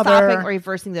dedicated to another. stopping or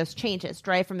reversing those changes,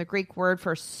 derived from the Greek word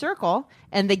for circle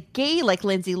and the gay, like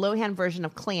Lindsay Lohan version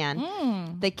of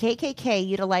Klan. The KKK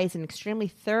utilized an extremely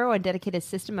thorough and dedicated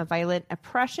system of violent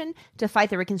oppression to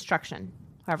fight the Reconstruction.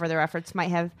 However, their efforts might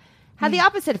have had the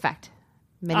opposite effect.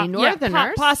 Many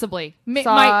Northerners possibly.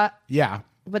 saw Yeah.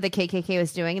 what the KKK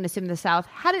was doing and assumed the South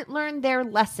hadn't learned their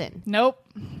lesson. Nope.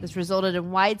 This resulted in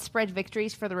widespread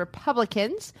victories for the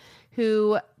Republicans,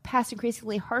 who passed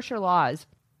increasingly harsher laws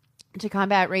to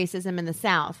combat racism in the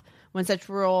South. One such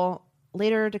rule,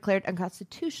 later declared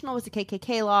unconstitutional, was the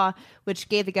KKK law, which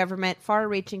gave the government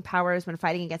far-reaching powers when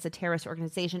fighting against a terrorist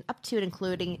organization, up to and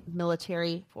including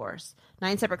military force.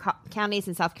 9 separate counties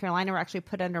in South Carolina were actually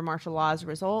put under martial law as a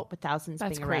result, with thousands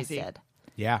being crazy. arrested.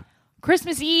 Yeah.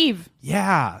 Christmas Eve.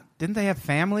 Yeah. Didn't they have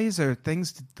families or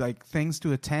things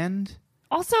to attend?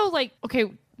 Also, like,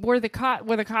 okay, were the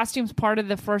costumes part of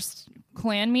the first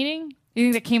Klan meeting? You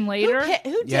think that came later? Who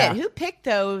did? Yeah. Who picked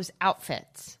those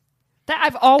outfits? That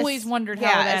I've always wondered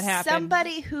how that as happened.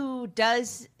 somebody who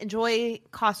does enjoy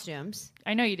costumes,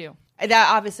 I know you do. that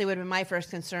obviously would have been my first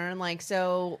concern. Like,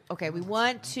 so, okay, we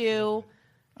want to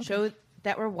show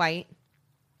that we're white.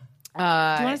 Do you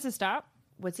want us to stop?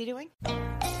 What's he doing?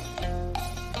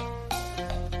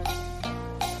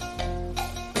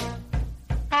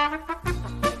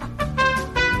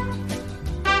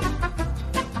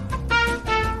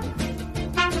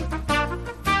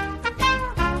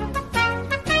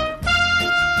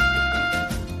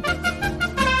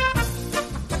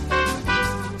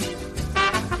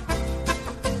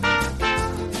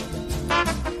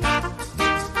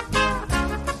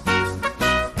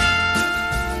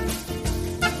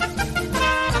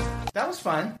 That was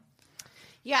fun.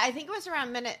 Yeah, I think it was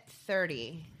around minute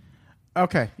 30.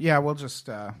 Okay. Yeah, we'll just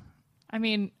I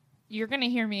mean, you're gonna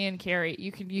hear me and Carrie.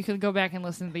 You can go back and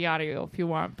listen to the audio if you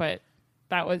want, but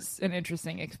that was an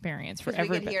interesting experience for Because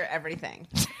we everybody. could hear everything.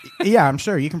 Yeah, I'm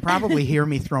sure you can probably hear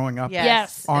me throwing up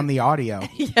Yes. on the audio.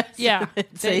 Yes. Yeah.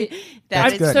 See,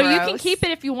 That's is good. So you can gross. keep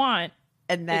it if you want.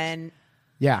 And then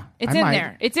Yeah. It's I in might.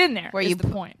 there. It's in there. where is you the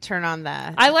point. turn on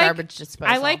the I like garbage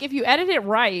disposal. I like if you edit it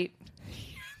right.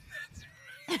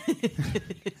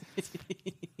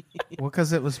 Well,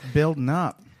 because it was building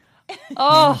up in the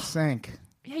Oh, sink.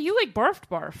 yeah, you like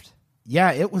barfed.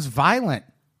 Yeah, it was violent.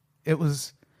 It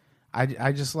was.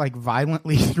 I just like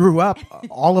violently threw up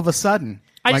all of a sudden.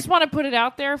 I Like, just want to put it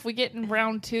out there. If we get in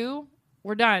round 2,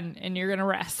 we're done, and you're gonna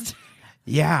rest.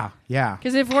 Yeah, yeah,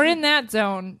 Because if we're in that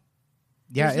zone,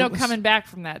 yeah. there's no coming back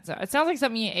from that zone. It sounds like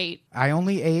something you ate. I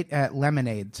only ate at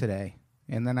Lemonade today,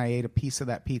 and then I ate a piece of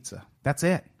that pizza. That's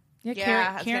it.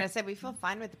 Yeah, I was going to say, we feel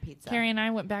fine with the pizza. Carrie and I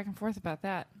went back and forth about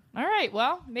that. All right,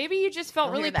 well, maybe you just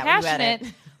felt We'll really hear that when you passionate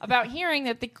edit. about hearing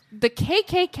that the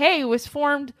KKK was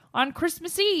formed on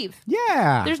Christmas Eve.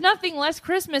 Yeah. There's nothing less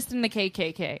Christmas than the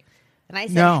KKK. And I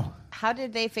said, No. how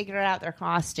did they figure out their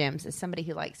costumes as somebody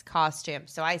who likes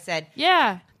costumes? So I said,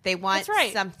 Yeah. they want That's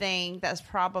right. something that's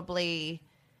probably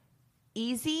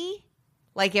easy.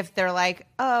 Like if they're like,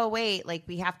 oh, wait, like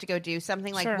we have to go do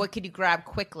something. Like Sure. what could you grab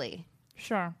quickly?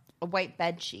 Sure. A white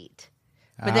bed sheet.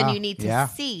 But then you need to yeah.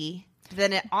 see.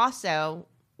 Then it also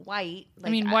white. I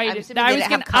mean, I'm white. assuming I they was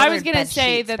didn't have gonna. I was colored gonna bed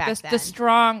say sheets that back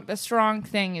the then. strong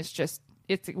thing is just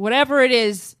it's whatever it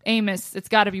is, Amos. It's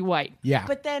got to be white. Yeah.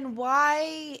 But then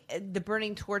why the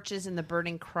burning torches and the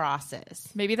burning crosses?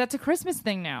 Maybe that's a Christmas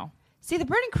thing now. See, the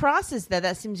burning crosses, though,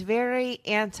 that seems very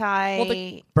anti.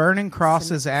 Well, Burning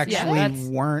crosses actually that's-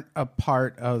 weren't a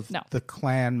part of No. the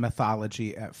Klan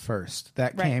mythology at first.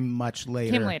 That Right. came much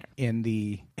later, later. in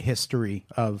the history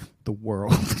of the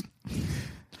world.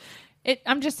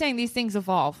 I'm just saying these things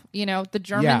evolve. You know, the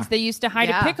Germans Yeah. they used to hide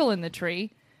Yeah. a pickle in the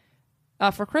tree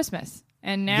for Christmas,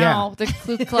 and now Yeah. the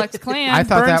Ku Klux Klan I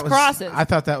thought burns that was crosses. I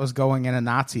thought that was going in a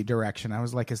Nazi direction. I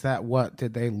was like, is that what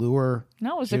did they lure?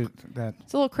 No, it was that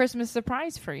it's a little Christmas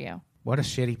surprise for you. what a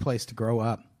shitty place to grow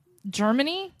up.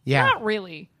 Germany? Yeah. Not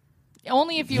really.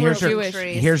 Only if you were Here's your, Jewish.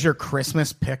 Trees. here's your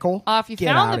Christmas pickle. If you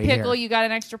Get found outta the pickle, here. you got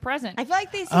an extra present. I feel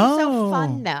like they seem Oh, so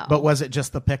fun, though. But was it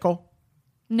just the pickle?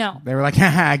 No. They were like,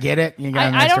 haha, get it? You got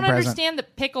an I extra don't present. understand the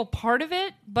pickle part of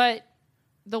it, but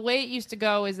the way it used to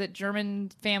go is that German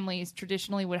families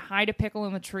traditionally would hide a pickle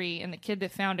in the tree, and the kid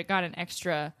that found it got an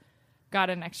extra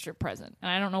present. And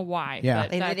I don't know why. Yeah.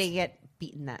 but They that's- didn't get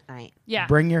beaten that night. yeah.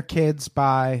 Bring your kids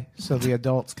by so the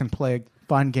adults can play a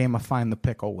fun game of find the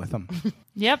pickle with them.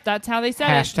 Yep, that's how they said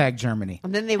it. Hashtag Germany.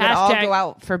 And then they would all Hashtag- go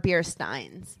out for beer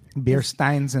steins. Beer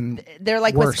steins and They're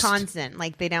like Worst. Wisconsin.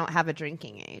 Like, they don't have a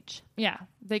drinking age. Yeah,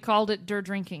 they called it der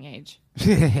drinking age.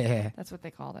 yeah. That's what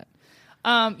they called it.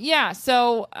 Yeah,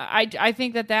 so I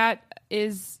think that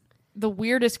is the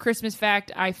weirdest Christmas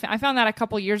fact. I found that a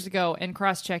couple years ago and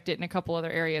cross-checked it in a couple other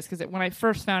areas because when I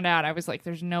first found out, I was like,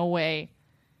 "There's no way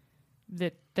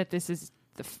that this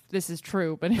is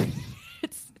true," but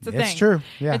it's a thing. It's true.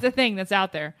 Yeah. It's a thing that's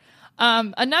out there.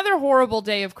 Another horrible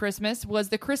day of Christmas was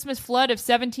the Christmas flood of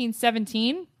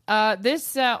 1717.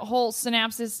 This whole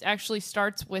synopsis actually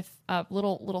starts with a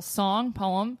little song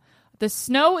poem. The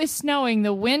snow is snowing,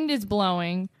 the wind is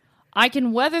blowing. I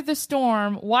can weather the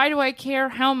storm. Why do I care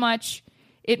how much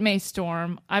it may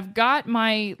storm? I've got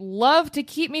my love to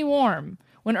keep me warm.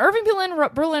 When Irving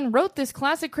Berlin wrote this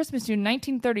classic Christmas tune in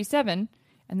 1937,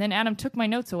 and then Adam took my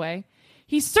notes away,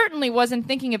 he certainly wasn't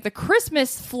thinking of the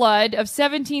Christmas flood of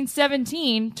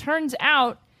 1717. Turns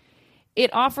out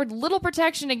it offered little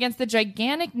protection against the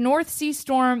gigantic North Sea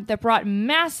storm that brought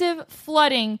massive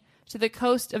flooding to the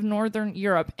coast of northern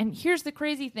Europe. And here's the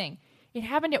crazy thing. It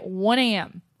happened at 1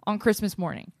 a.m. on Christmas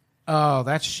morning. Oh,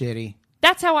 that's shitty.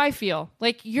 That's how I feel.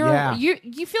 Like you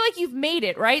feel like you've made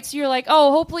it, right? So you're like,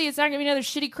 oh, hopefully it's not going to be another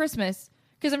shitty Christmas.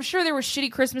 Because I'm sure there were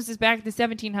shitty Christmases back in the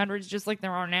 1700s, just like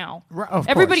there are now. Of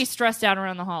Everybody's course. stressed out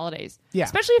around the holidays. Yeah.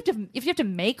 Especially if you have to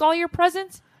make all your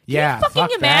presents. Can Yeah, you fucking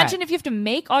fuck imagine that. if you have to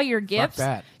make all your gifts?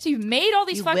 that. So you've made all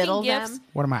these You fucking whittle gifts. them.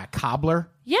 What am I, a cobbler?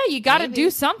 Yeah, you got to Maybe. do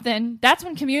something. That's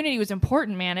when community was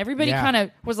important, man. Everybody Yeah. kind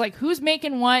of was like, who's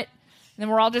making what? And then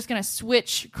we're all just going to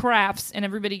switch crafts and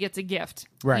everybody gets a gift.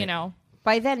 Right. You know?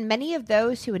 By then, many of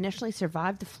those who initially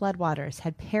survived the floodwaters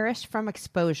had perished from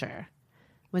exposure.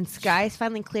 When skies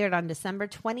finally cleared on December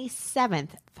 27th,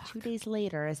 2 days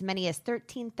later, as many as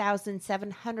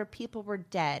 13,700 people were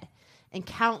dead, and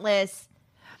countless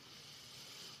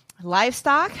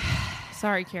livestock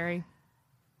Sorry, Carrie.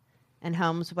 and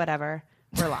homes, whatever,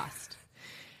 were lost.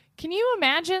 Can you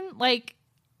imagine, like,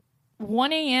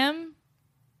 1 a.m.?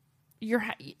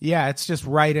 Yeah, it's just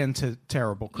right into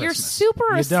terrible Christmas. You're super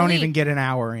You don't asleep. even get an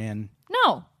hour in.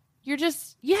 No. You're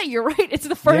just, yeah, you're right. It's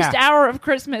the first Yeah. hour of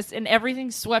Christmas and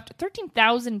everything's swept.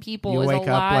 13,000 people You is wake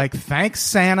a lot. up like, thanks,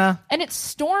 Santa. And it's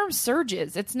storm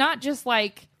surges. It's not just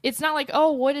like, it's not like,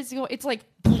 oh, what is going, it's like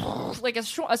a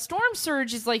storm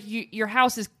surge is like your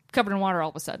house is covered in water all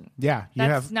of a sudden. Yeah,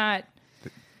 That's not,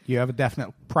 you have a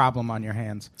definite problem on your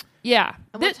hands. yeah.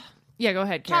 And we'll Yeah, go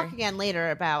ahead, Carrie. Talk again later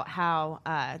about how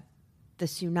the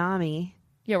tsunami.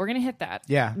 Yeah, we're going to hit that.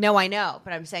 Yeah. No, I know,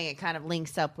 but I'm saying it kind of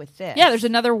links up with this. Yeah, there's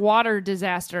another water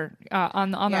disaster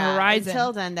on the horizon.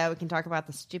 Until then, though, we can talk about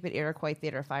the stupid Iroquois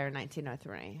Theater fire in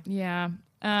 1903. Yeah.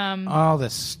 Oh, the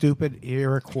stupid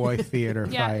Iroquois theater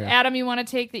Yeah, fire. Adam, you want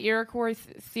to take the Iroquois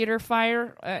Theater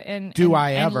fire and Do and, I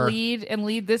and ever.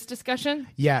 lead this discussion?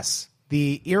 Yes,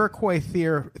 the Iroquois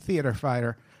theater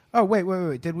fire. Oh, wait.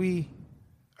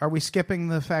 Are we skipping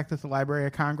the fact that the Library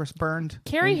of Congress burned?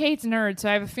 Carrie hates nerds, so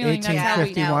I have a feeling that's Yeah, how we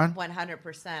we. 51? know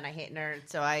 100%. I hate nerds,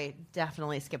 so I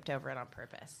definitely skipped over it on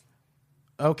purpose.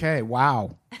 Okay,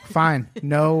 wow. Fine.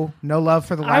 No love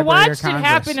for the I Library of watched it Congress.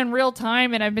 happen in real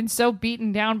time, and I've been so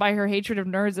beaten down by her hatred of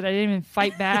nerds that I didn't even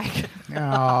fight back.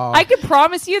 Oh, I can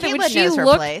promise you that Caitlin knows her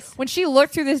place. when she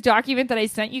looked through this document that I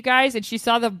sent you guys, and she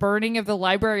saw the burning of the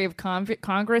Library of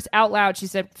Congress out loud, she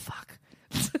said, "Fuck."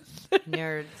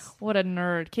 Nerds. What a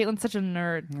nerd. Caitlin's such a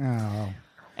nerd. oh.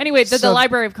 Anyway, the So-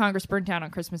 Library of Congress burned down on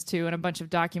Christmas too, and a bunch of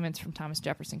documents from Thomas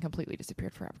Jefferson completely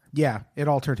disappeared forever. Yeah, it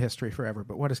altered history forever.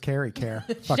 But what does Carrie care?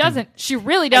 She doesn't. She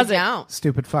really doesn't. I don't.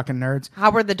 Stupid fucking nerds.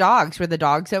 How were the dogs? Were the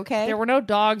dogs okay? There were no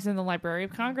dogs in the Library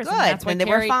of Congress. Good. And that's why Then they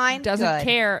were Carrie fine. doesn't Good.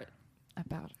 care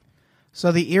about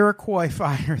So the Iroquois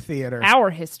Fire Theater. our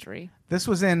history. This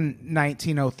was in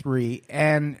 1903,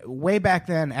 and way back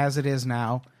then, as it is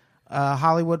now,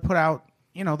 Hollywood put out,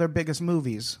 their biggest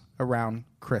movies around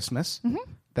Christmas. Mm-hmm.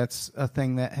 That's a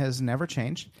thing that has never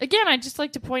changed. Again, I'd just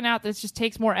like to point out that it just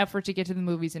takes more effort to get to the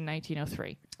movies in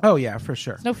 1903. Oh yeah, for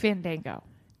sure. No Fandango.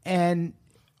 And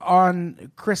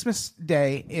on Christmas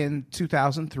Day in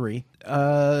 2003,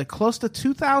 close to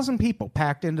 2,000 people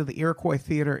packed into the Iroquois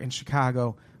Theater in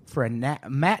Chicago for a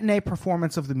matinee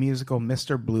performance of the musical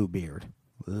Mr. Bluebeard.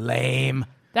 Lame.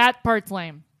 That part's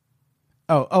lame.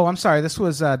 Oh, I'm sorry. This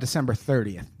was December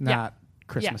 30th, not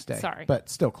Christmas Yeah, Day. sorry. But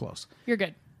still close. You're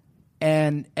good.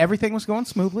 And everything was going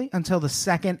smoothly until the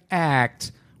second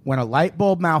act when a light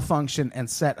bulb malfunctioned and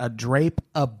set a drape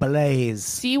ablaze.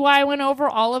 See why I went over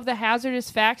all of the hazardous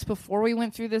facts before we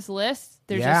went through this list?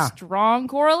 There's Yeah. a strong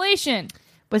correlation.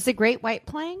 Was the Great White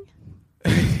playing?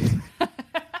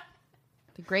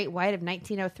 The Great White of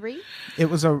 1903? It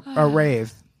was a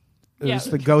rave. It Yeah. was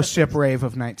the ghost ship rave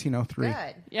of 1903.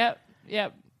 Good.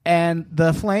 Yep. And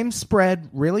the flames spread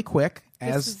really quick,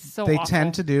 This as is so they awful.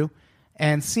 tend to do.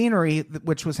 And scenery,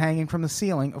 which was hanging from the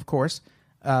ceiling, of course,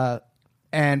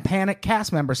 and panicked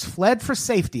cast members fled for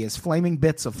safety as flaming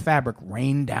bits of fabric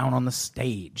rained down on the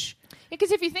stage.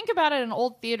 Because if you think about it, an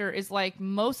old theater is like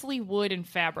mostly wood and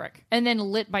fabric and then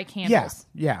lit by candles.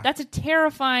 Yeah. That's a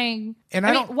terrifying. And I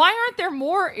I mean, don't- why aren't there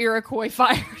more Iroquois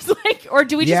fires? Or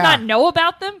do we just Yeah. not know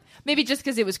about them? Maybe just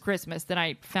because it was Christmas that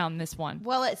I found this one.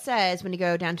 Well, it says when you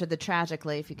go down to the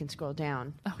tragically, if you can scroll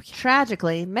down. Oh, yeah.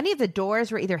 Tragically, many of the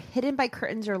doors were either hidden by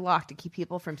curtains or locked to keep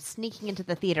people from sneaking into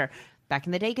the theater. Back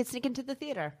in the day, you could sneak into the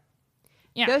theater.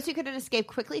 Yeah. Those who couldn't escape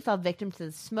quickly fell victim to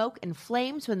the smoke and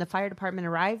flames. When the fire department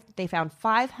arrived, they found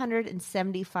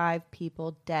 575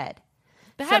 people dead.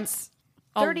 That's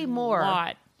a 30 more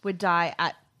lot. would die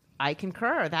at. I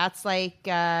concur. That's like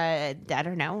I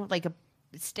don't know, like a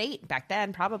state back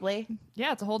then, probably.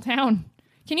 Yeah, it's a whole town.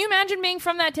 Can you imagine being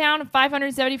from that town and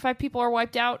 575 people are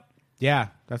wiped out? Yeah,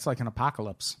 that's like an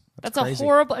apocalypse. That's crazy. a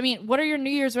horrible. I mean, what are your New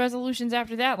Year's resolutions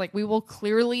after that? Like, we will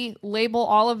clearly label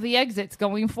all of the exits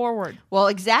going forward. Well,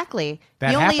 exactly.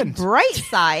 That the only happened. bright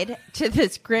side to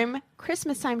this grim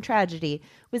Christmas time tragedy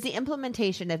was the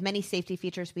implementation of many safety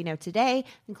features we know today,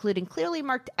 including clearly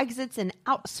marked exits and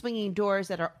out-swinging doors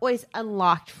that are always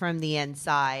unlocked from the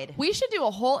inside. We should do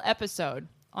a whole episode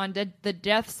on the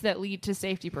deaths that lead to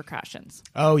safety precautions.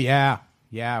 Oh, yeah.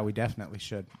 Yeah, we definitely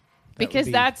should. That would Because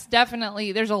be- that's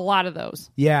definitely, there's a lot of those.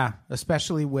 Yeah,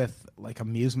 especially with like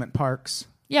amusement parks.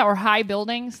 Yeah, or high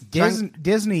buildings.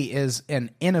 Disney is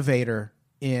an innovator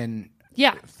in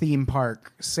Yeah. theme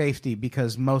park safety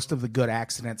because most of the good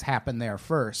accidents happen there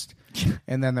first.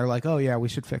 And then they're like, oh, yeah, we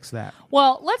should fix that.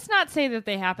 Well, let's not say that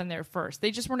they happened there first.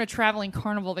 They just weren't a traveling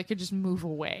carnival. They could just move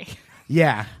away.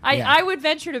 Yeah. I would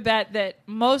venture to bet that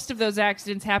most of those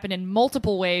accidents happen in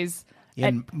multiple ways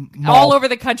In all over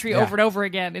the country Yeah. over and over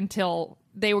again until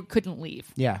they couldn't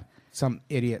leave. Yeah. Some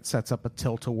idiot sets up a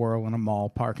tilt-a-whirl in a mall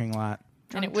parking lot.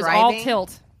 And it Drunk was all driving?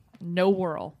 tilt, no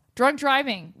whirl. Drunk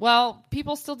driving. Well,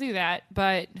 people still do that,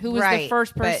 but who was the Right,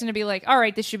 first but person to be like, all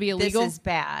right, this should be This illegal? is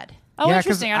bad. Oh, yeah, 'cause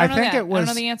interesting. I don't know think that. it was, I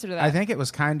don't know the answer to that. I think it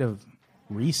was kind of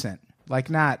recent. Like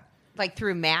not... Like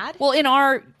through MAD? well, in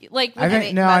our, like, I think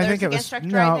it no. I Mothers think it Against was Drunk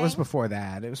no. It was Driving? before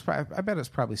that. It was. I bet it was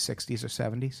probably 60s or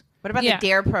 70s. What about Yeah. the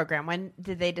DARE program? When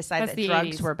did they decide That's that the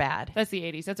drugs 80s. were bad? that's the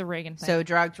 80s. That's a Reagan thing. So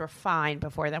drugs were fine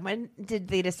before then. When did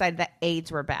they decide that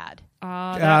AIDS were bad?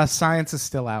 Science is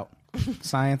still out.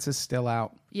 Science is still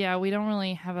out. yeah, we don't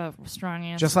really have a strong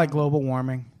answer. Just like global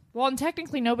warming. Well, and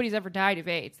technically nobody's ever died of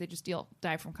AIDS. They just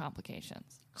die from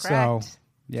complications. So Correct.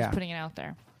 yeah, Just putting it out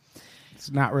there.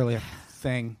 it's not really a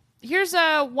thing. Here's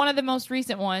one of the most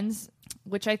recent ones,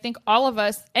 which I think all of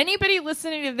us, anybody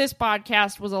listening to this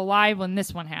podcast was alive when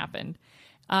this one happened.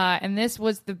 And this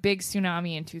was the big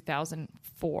tsunami in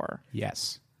 2004.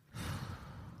 Yes.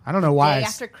 I don't know why. Day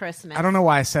after Christmas. I don't know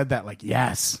why I said that. Like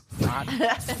yes,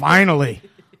 finally.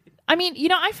 I mean,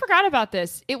 I forgot about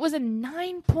this. It was a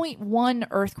 9.1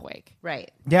 earthquake.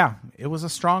 Right. Yeah, it was a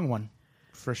strong one,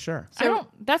 for sure.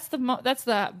 That's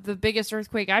the biggest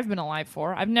earthquake I've been alive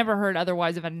for. I've never heard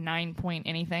otherwise of a 9 point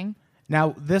anything.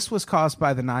 Now this was caused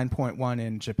by the 9.1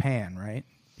 in Japan, right?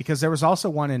 Because there was also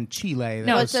one in Chile. That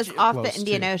No, Well, it was says off the close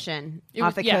Indian to- Ocean, It off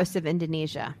was- the yeah. coast of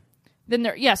Indonesia. Then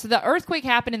so the earthquake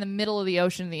happened in the middle of the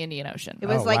ocean, the Indian Ocean. It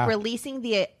was Oh, wow. releasing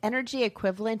the energy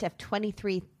equivalent of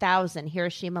 23,000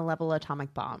 Hiroshima-level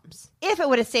atomic bombs. If it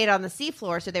would have stayed on the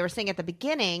seafloor, so they were saying at the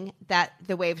beginning that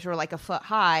the waves were like a foot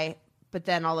high, but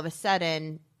then all of a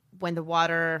sudden, when the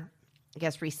water, I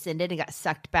guess, rescinded and got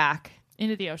sucked back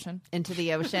Into the ocean. into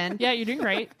the ocean, Yeah, you're doing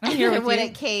great. I'm here with and when you.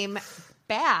 it came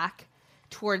back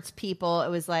towards people, it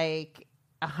was like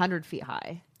 100 feet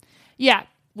high, Yeah,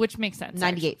 which makes sense.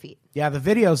 98 feet. Yeah, the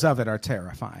videos of it are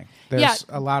terrifying. There's Yeah.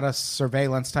 a lot of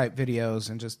surveillance type videos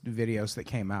and just videos that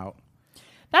came out.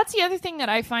 That's the other thing that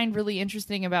I find really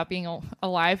interesting about being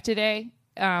alive today,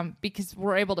 because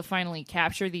we're able to finally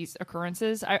capture these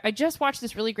occurrences. I just watched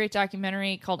this really great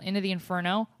documentary called Into the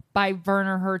Inferno by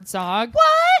Werner Herzog.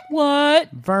 What?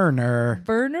 Werner.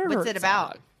 Werner What's Herzog. it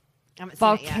about? I haven't seen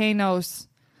it yet. Volcanoes.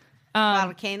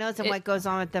 Volcanoes and what goes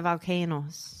on with the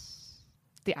volcanoes.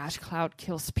 The ash cloud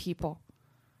kills people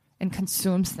and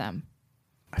consumes them.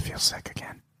 I feel sick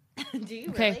again. Do you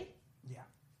Okay. really?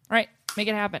 All right, make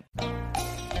it happen.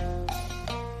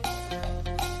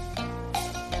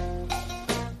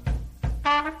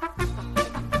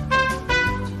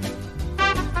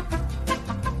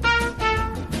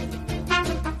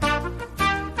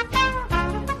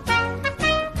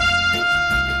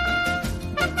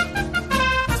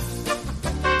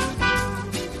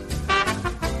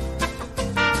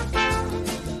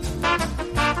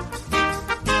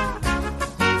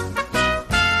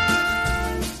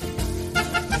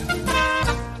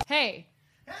 Hey,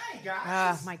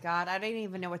 Oh my God, I don't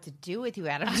even know what to do with you,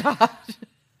 Adam Todd.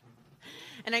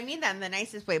 And I mean that in the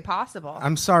nicest way possible.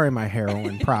 I'm sorry my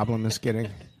heroin problem is getting...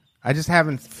 I just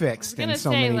haven't fixed in gonna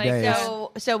so say, many like,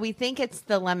 days. So we think it's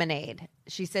the lemonade.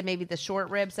 She said maybe the short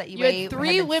ribs that you you ate. had have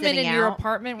 3 been women sitting in your out.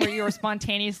 apartment where you were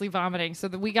spontaneously vomiting, so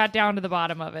that we got down to the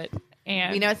bottom of it.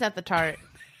 And We know it's not the tart.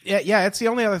 Yeah, it's the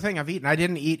only other thing I've eaten. I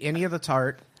didn't eat any of the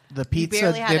tart. The pizza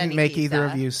barely had didn't any make pizza. either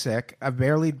of you sick. I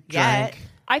barely Yet. drank.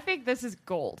 I think this is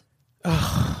gold.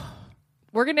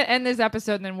 We're gonna end this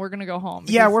episode, and then we're gonna go home.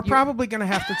 Yeah, because we're you- probably going to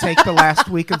have to take the last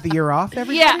week of the year off.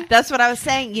 Everybody. Yeah, That's what I was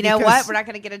saying. You know Because- what? We're not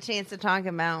going to get a chance to talk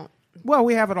about Well,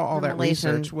 we have it all that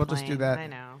Malaysian research. We'll just do plane. that. I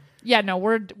know. yeah. No,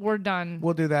 we're done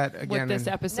We'll do that again. with this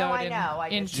in- episode. No, I know. I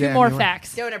in just- 2 more January.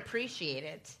 facts. Don't appreciate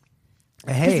it.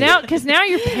 Hey, Because now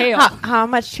you're pale. How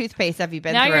much toothpaste have you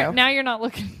been through? Now you're not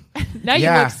looking. Now you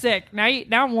Yeah. look sick. Now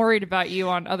I'm worried about you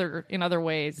in other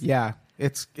ways. yeah,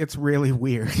 it's really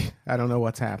weird. I don't know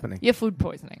what's happening. You have food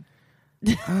poisoning.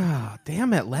 Oh,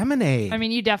 damn it, lemonade. I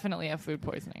mean, you definitely have food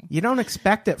poisoning. you don't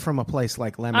expect it from a place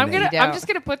like lemonade. don't. I'm just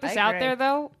gonna put this I out agree. there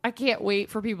though. I can't wait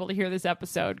for people to hear this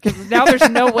episode because now there's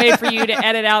no way for you to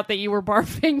edit out that you were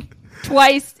barfing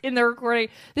twice in the recording.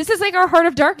 This is like our Heart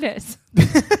of Darkness.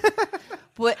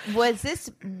 Was this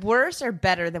worse or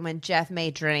better than when Jeff May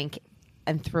drank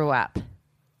and threw up?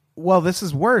 Well, this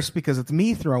is worse because it's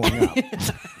me throwing up,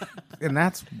 and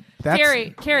that's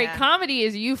Carrie, Yeah. comedy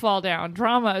is you fall down.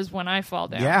 Drama is when I fall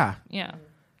down. Yeah. Yeah.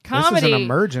 This is Comedy an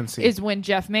emergency. is when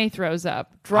Jeff May throws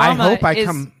up. Drama hope I is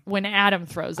come- when Adam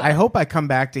throws up. I hope I come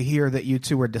back to hear that you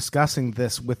two are discussing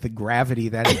this with the gravity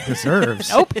that it deserves.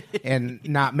 Nope. And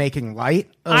not making light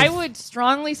of I would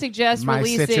strongly suggest my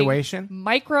releasing situation?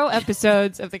 micro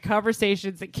episodes of the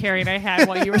conversations that Carrie and I had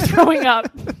while you were throwing up.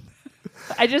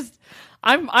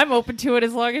 I'm open to it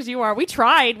as long as you are. We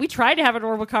tried to have a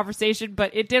normal conversation,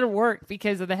 but it didn't work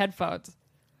because of the headphones.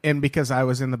 and because I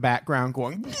was in the background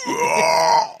going,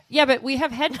 Yeah, but we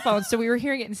have headphones, so we were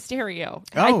hearing it in stereo.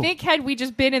 I Oh. think had we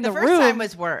just been in the, The first room, time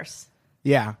was worse.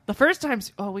 yeah. the first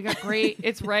times, we got great.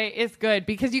 It's good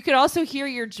because you could also hear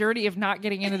your journey of not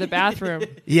getting into the bathroom.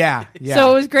 Yeah. Yeah.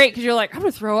 So it was great because you're like, I'm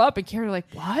gonna throw up, and Carrie like,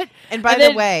 what? And by the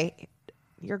then way,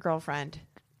 your girlfriend,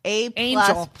 A++,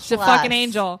 Angel, she's a fucking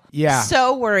angel. yeah.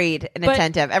 So worried and But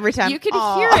attentive every time. You could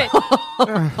 "Aw." hear it.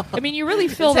 I mean, you really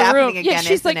fill It's the happening room. again, Yeah,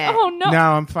 she's like, isn't it? oh no. No,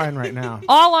 I'm fine right now.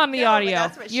 All on the No, but audio.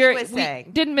 that's what she was saying.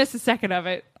 We didn't miss a second of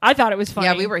it. I thought it was funny.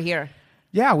 Yeah, we were here.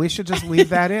 Yeah, we should just leave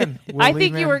that in. We'll I leave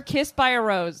think you in were kissed by a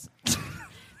rose.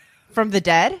 From the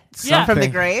dead? Yeah. From the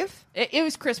something. grave? It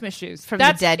was Christmas shoes From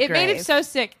the dead It made him grave. so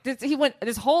sick. He went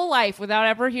his whole life without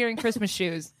ever hearing Christmas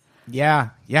shoes. Yeah.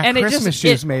 Yeah. And it Christmas just-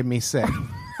 shoes it- made me sick.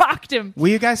 Rocked him. Will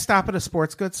you guys stop at a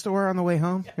sports goods store on the way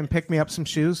home and pick me up some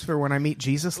shoes for when I meet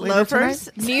Jesus later Loafers?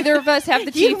 tonight? Neither of us have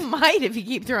the You teeth. might if you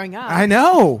keep throwing up. I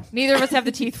know. Neither of us have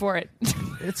the teeth for it.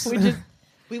 It's We just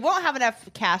We won't have enough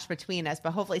cash between us,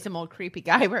 but hopefully some old creepy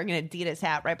guy wearing an Adidas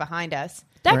hat right behind us.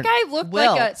 that We're- guy looked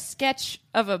Will. like a sketch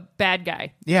of a bad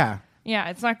guy. yeah. Yeah,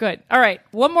 it's not good. All right,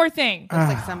 one more thing. Looks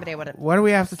like somebody would have. What do we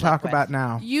have to Slept talk with. about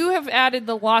now? You have added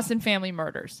the Lawson family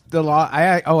murders. The law.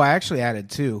 I actually added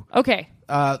two. Okay.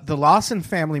 The Lawson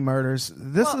family murders.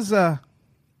 This is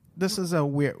a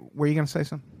weird. Were you going to say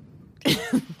something?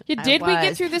 Did we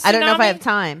get through this? I don't know if I have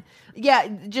time. Yeah,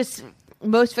 just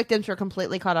most victims were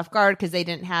completely caught off guard because they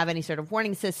didn't have any sort of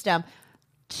warning system.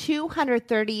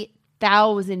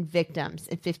 230,000 victims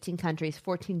in 15 countries,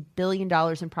 $14 billion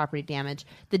in property damage,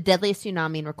 the deadliest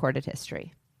tsunami in recorded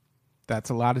history. That's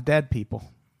a lot of dead people.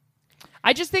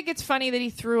 I just think it's funny that he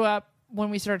threw up when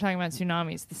we started talking about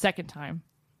tsunamis the second time.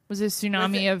 Was this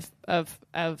tsunami of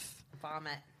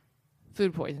Vomit.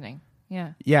 food poisoning?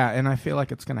 Yeah. Yeah, and I feel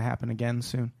like it's going to happen again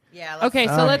soon. Yeah. Okay,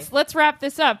 so let's wrap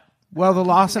this up. Well, the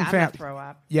Lawson I'm gonna family. throw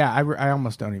up. Yeah, I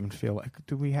almost don't even feel like.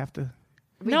 Do we have to?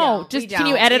 We No, don't. just We can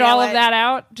you don't. edit You know all of what? that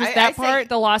out? Just I that say- part,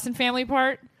 the Lawson family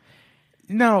part.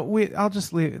 No, I'll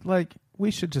just leave it. Like, we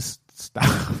should just stop.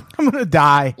 I'm going to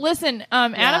die. Listen,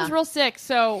 Adam's real sick,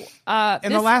 so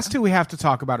And the last two we have to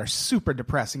talk about are super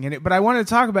depressing in it. But I wanted to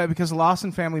talk about it because the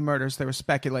Lawson family murders, there was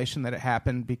speculation that it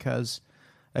happened because,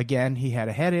 again, he had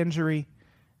a head injury.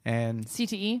 And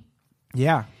CTE.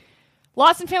 yeah.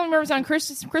 Lawson family murders on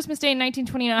Christmas Day in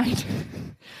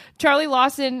 1929. Charlie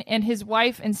Lawson and his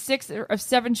wife and six of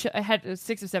seven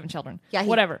children. Yeah,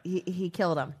 whatever. He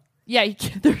killed him. Yeah,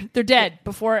 they're dead.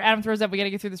 Before Adam throws up, we got to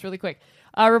get through this really quick.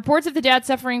 Reports of the dad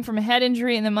suffering from a head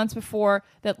injury in the months before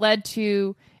that led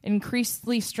to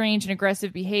increasingly strange and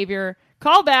aggressive behavior.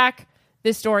 Call back.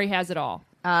 This story has it all.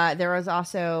 There was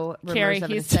also Carrie, rumors of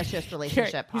an he's- incestuous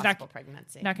relationship, Carrie, he's not- possible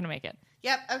pregnancy. Not going to make it.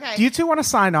 Yep. Okay. Do you two want to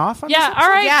sign off on Yeah, this? all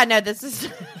right. Yeah. No. This is.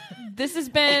 This has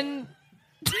been...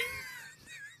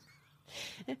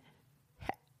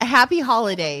 Happy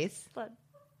holidays.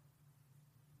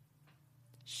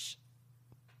 Shh.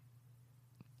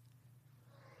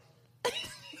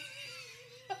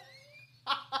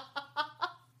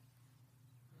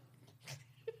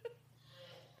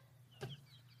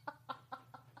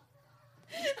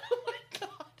 Oh my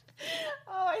god.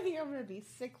 Oh, I think I'm gonna be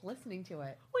sick listening to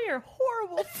it. We are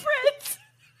horrible friends.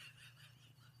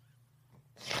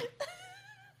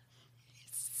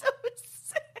 So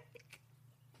sick.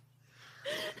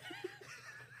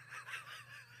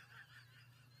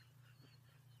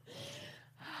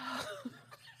 Oh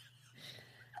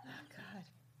god.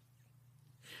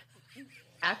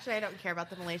 Actually, I don't care about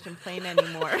the Malaysian plane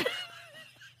anymore.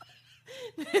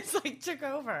 It's like took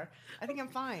over. I think I'm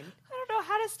fine. I don't know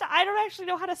how to stop. I don't actually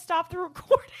know how to stop the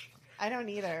recording. I don't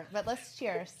either. But let's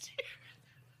cheers.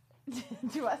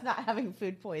 To us not having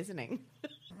food poisoning.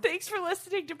 Thanks for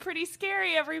listening to Pretty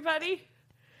Scary, everybody.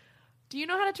 Do you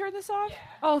know how to turn this off? Yeah.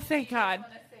 Oh, thank God.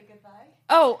 Say goodbye.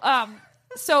 Oh,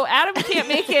 so Adam can't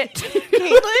make it.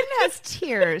 Caitlin has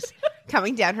tears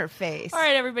coming down her face. All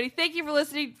right, everybody. Thank you for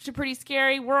listening to Pretty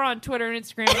Scary. We're on Twitter and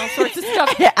Instagram and all sorts of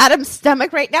stuff. Adam's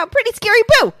stomach right now. Pretty scary.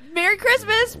 Boo. Merry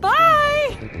Christmas.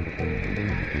 Bye.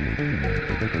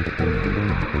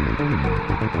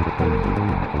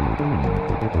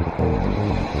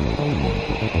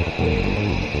 Thank you.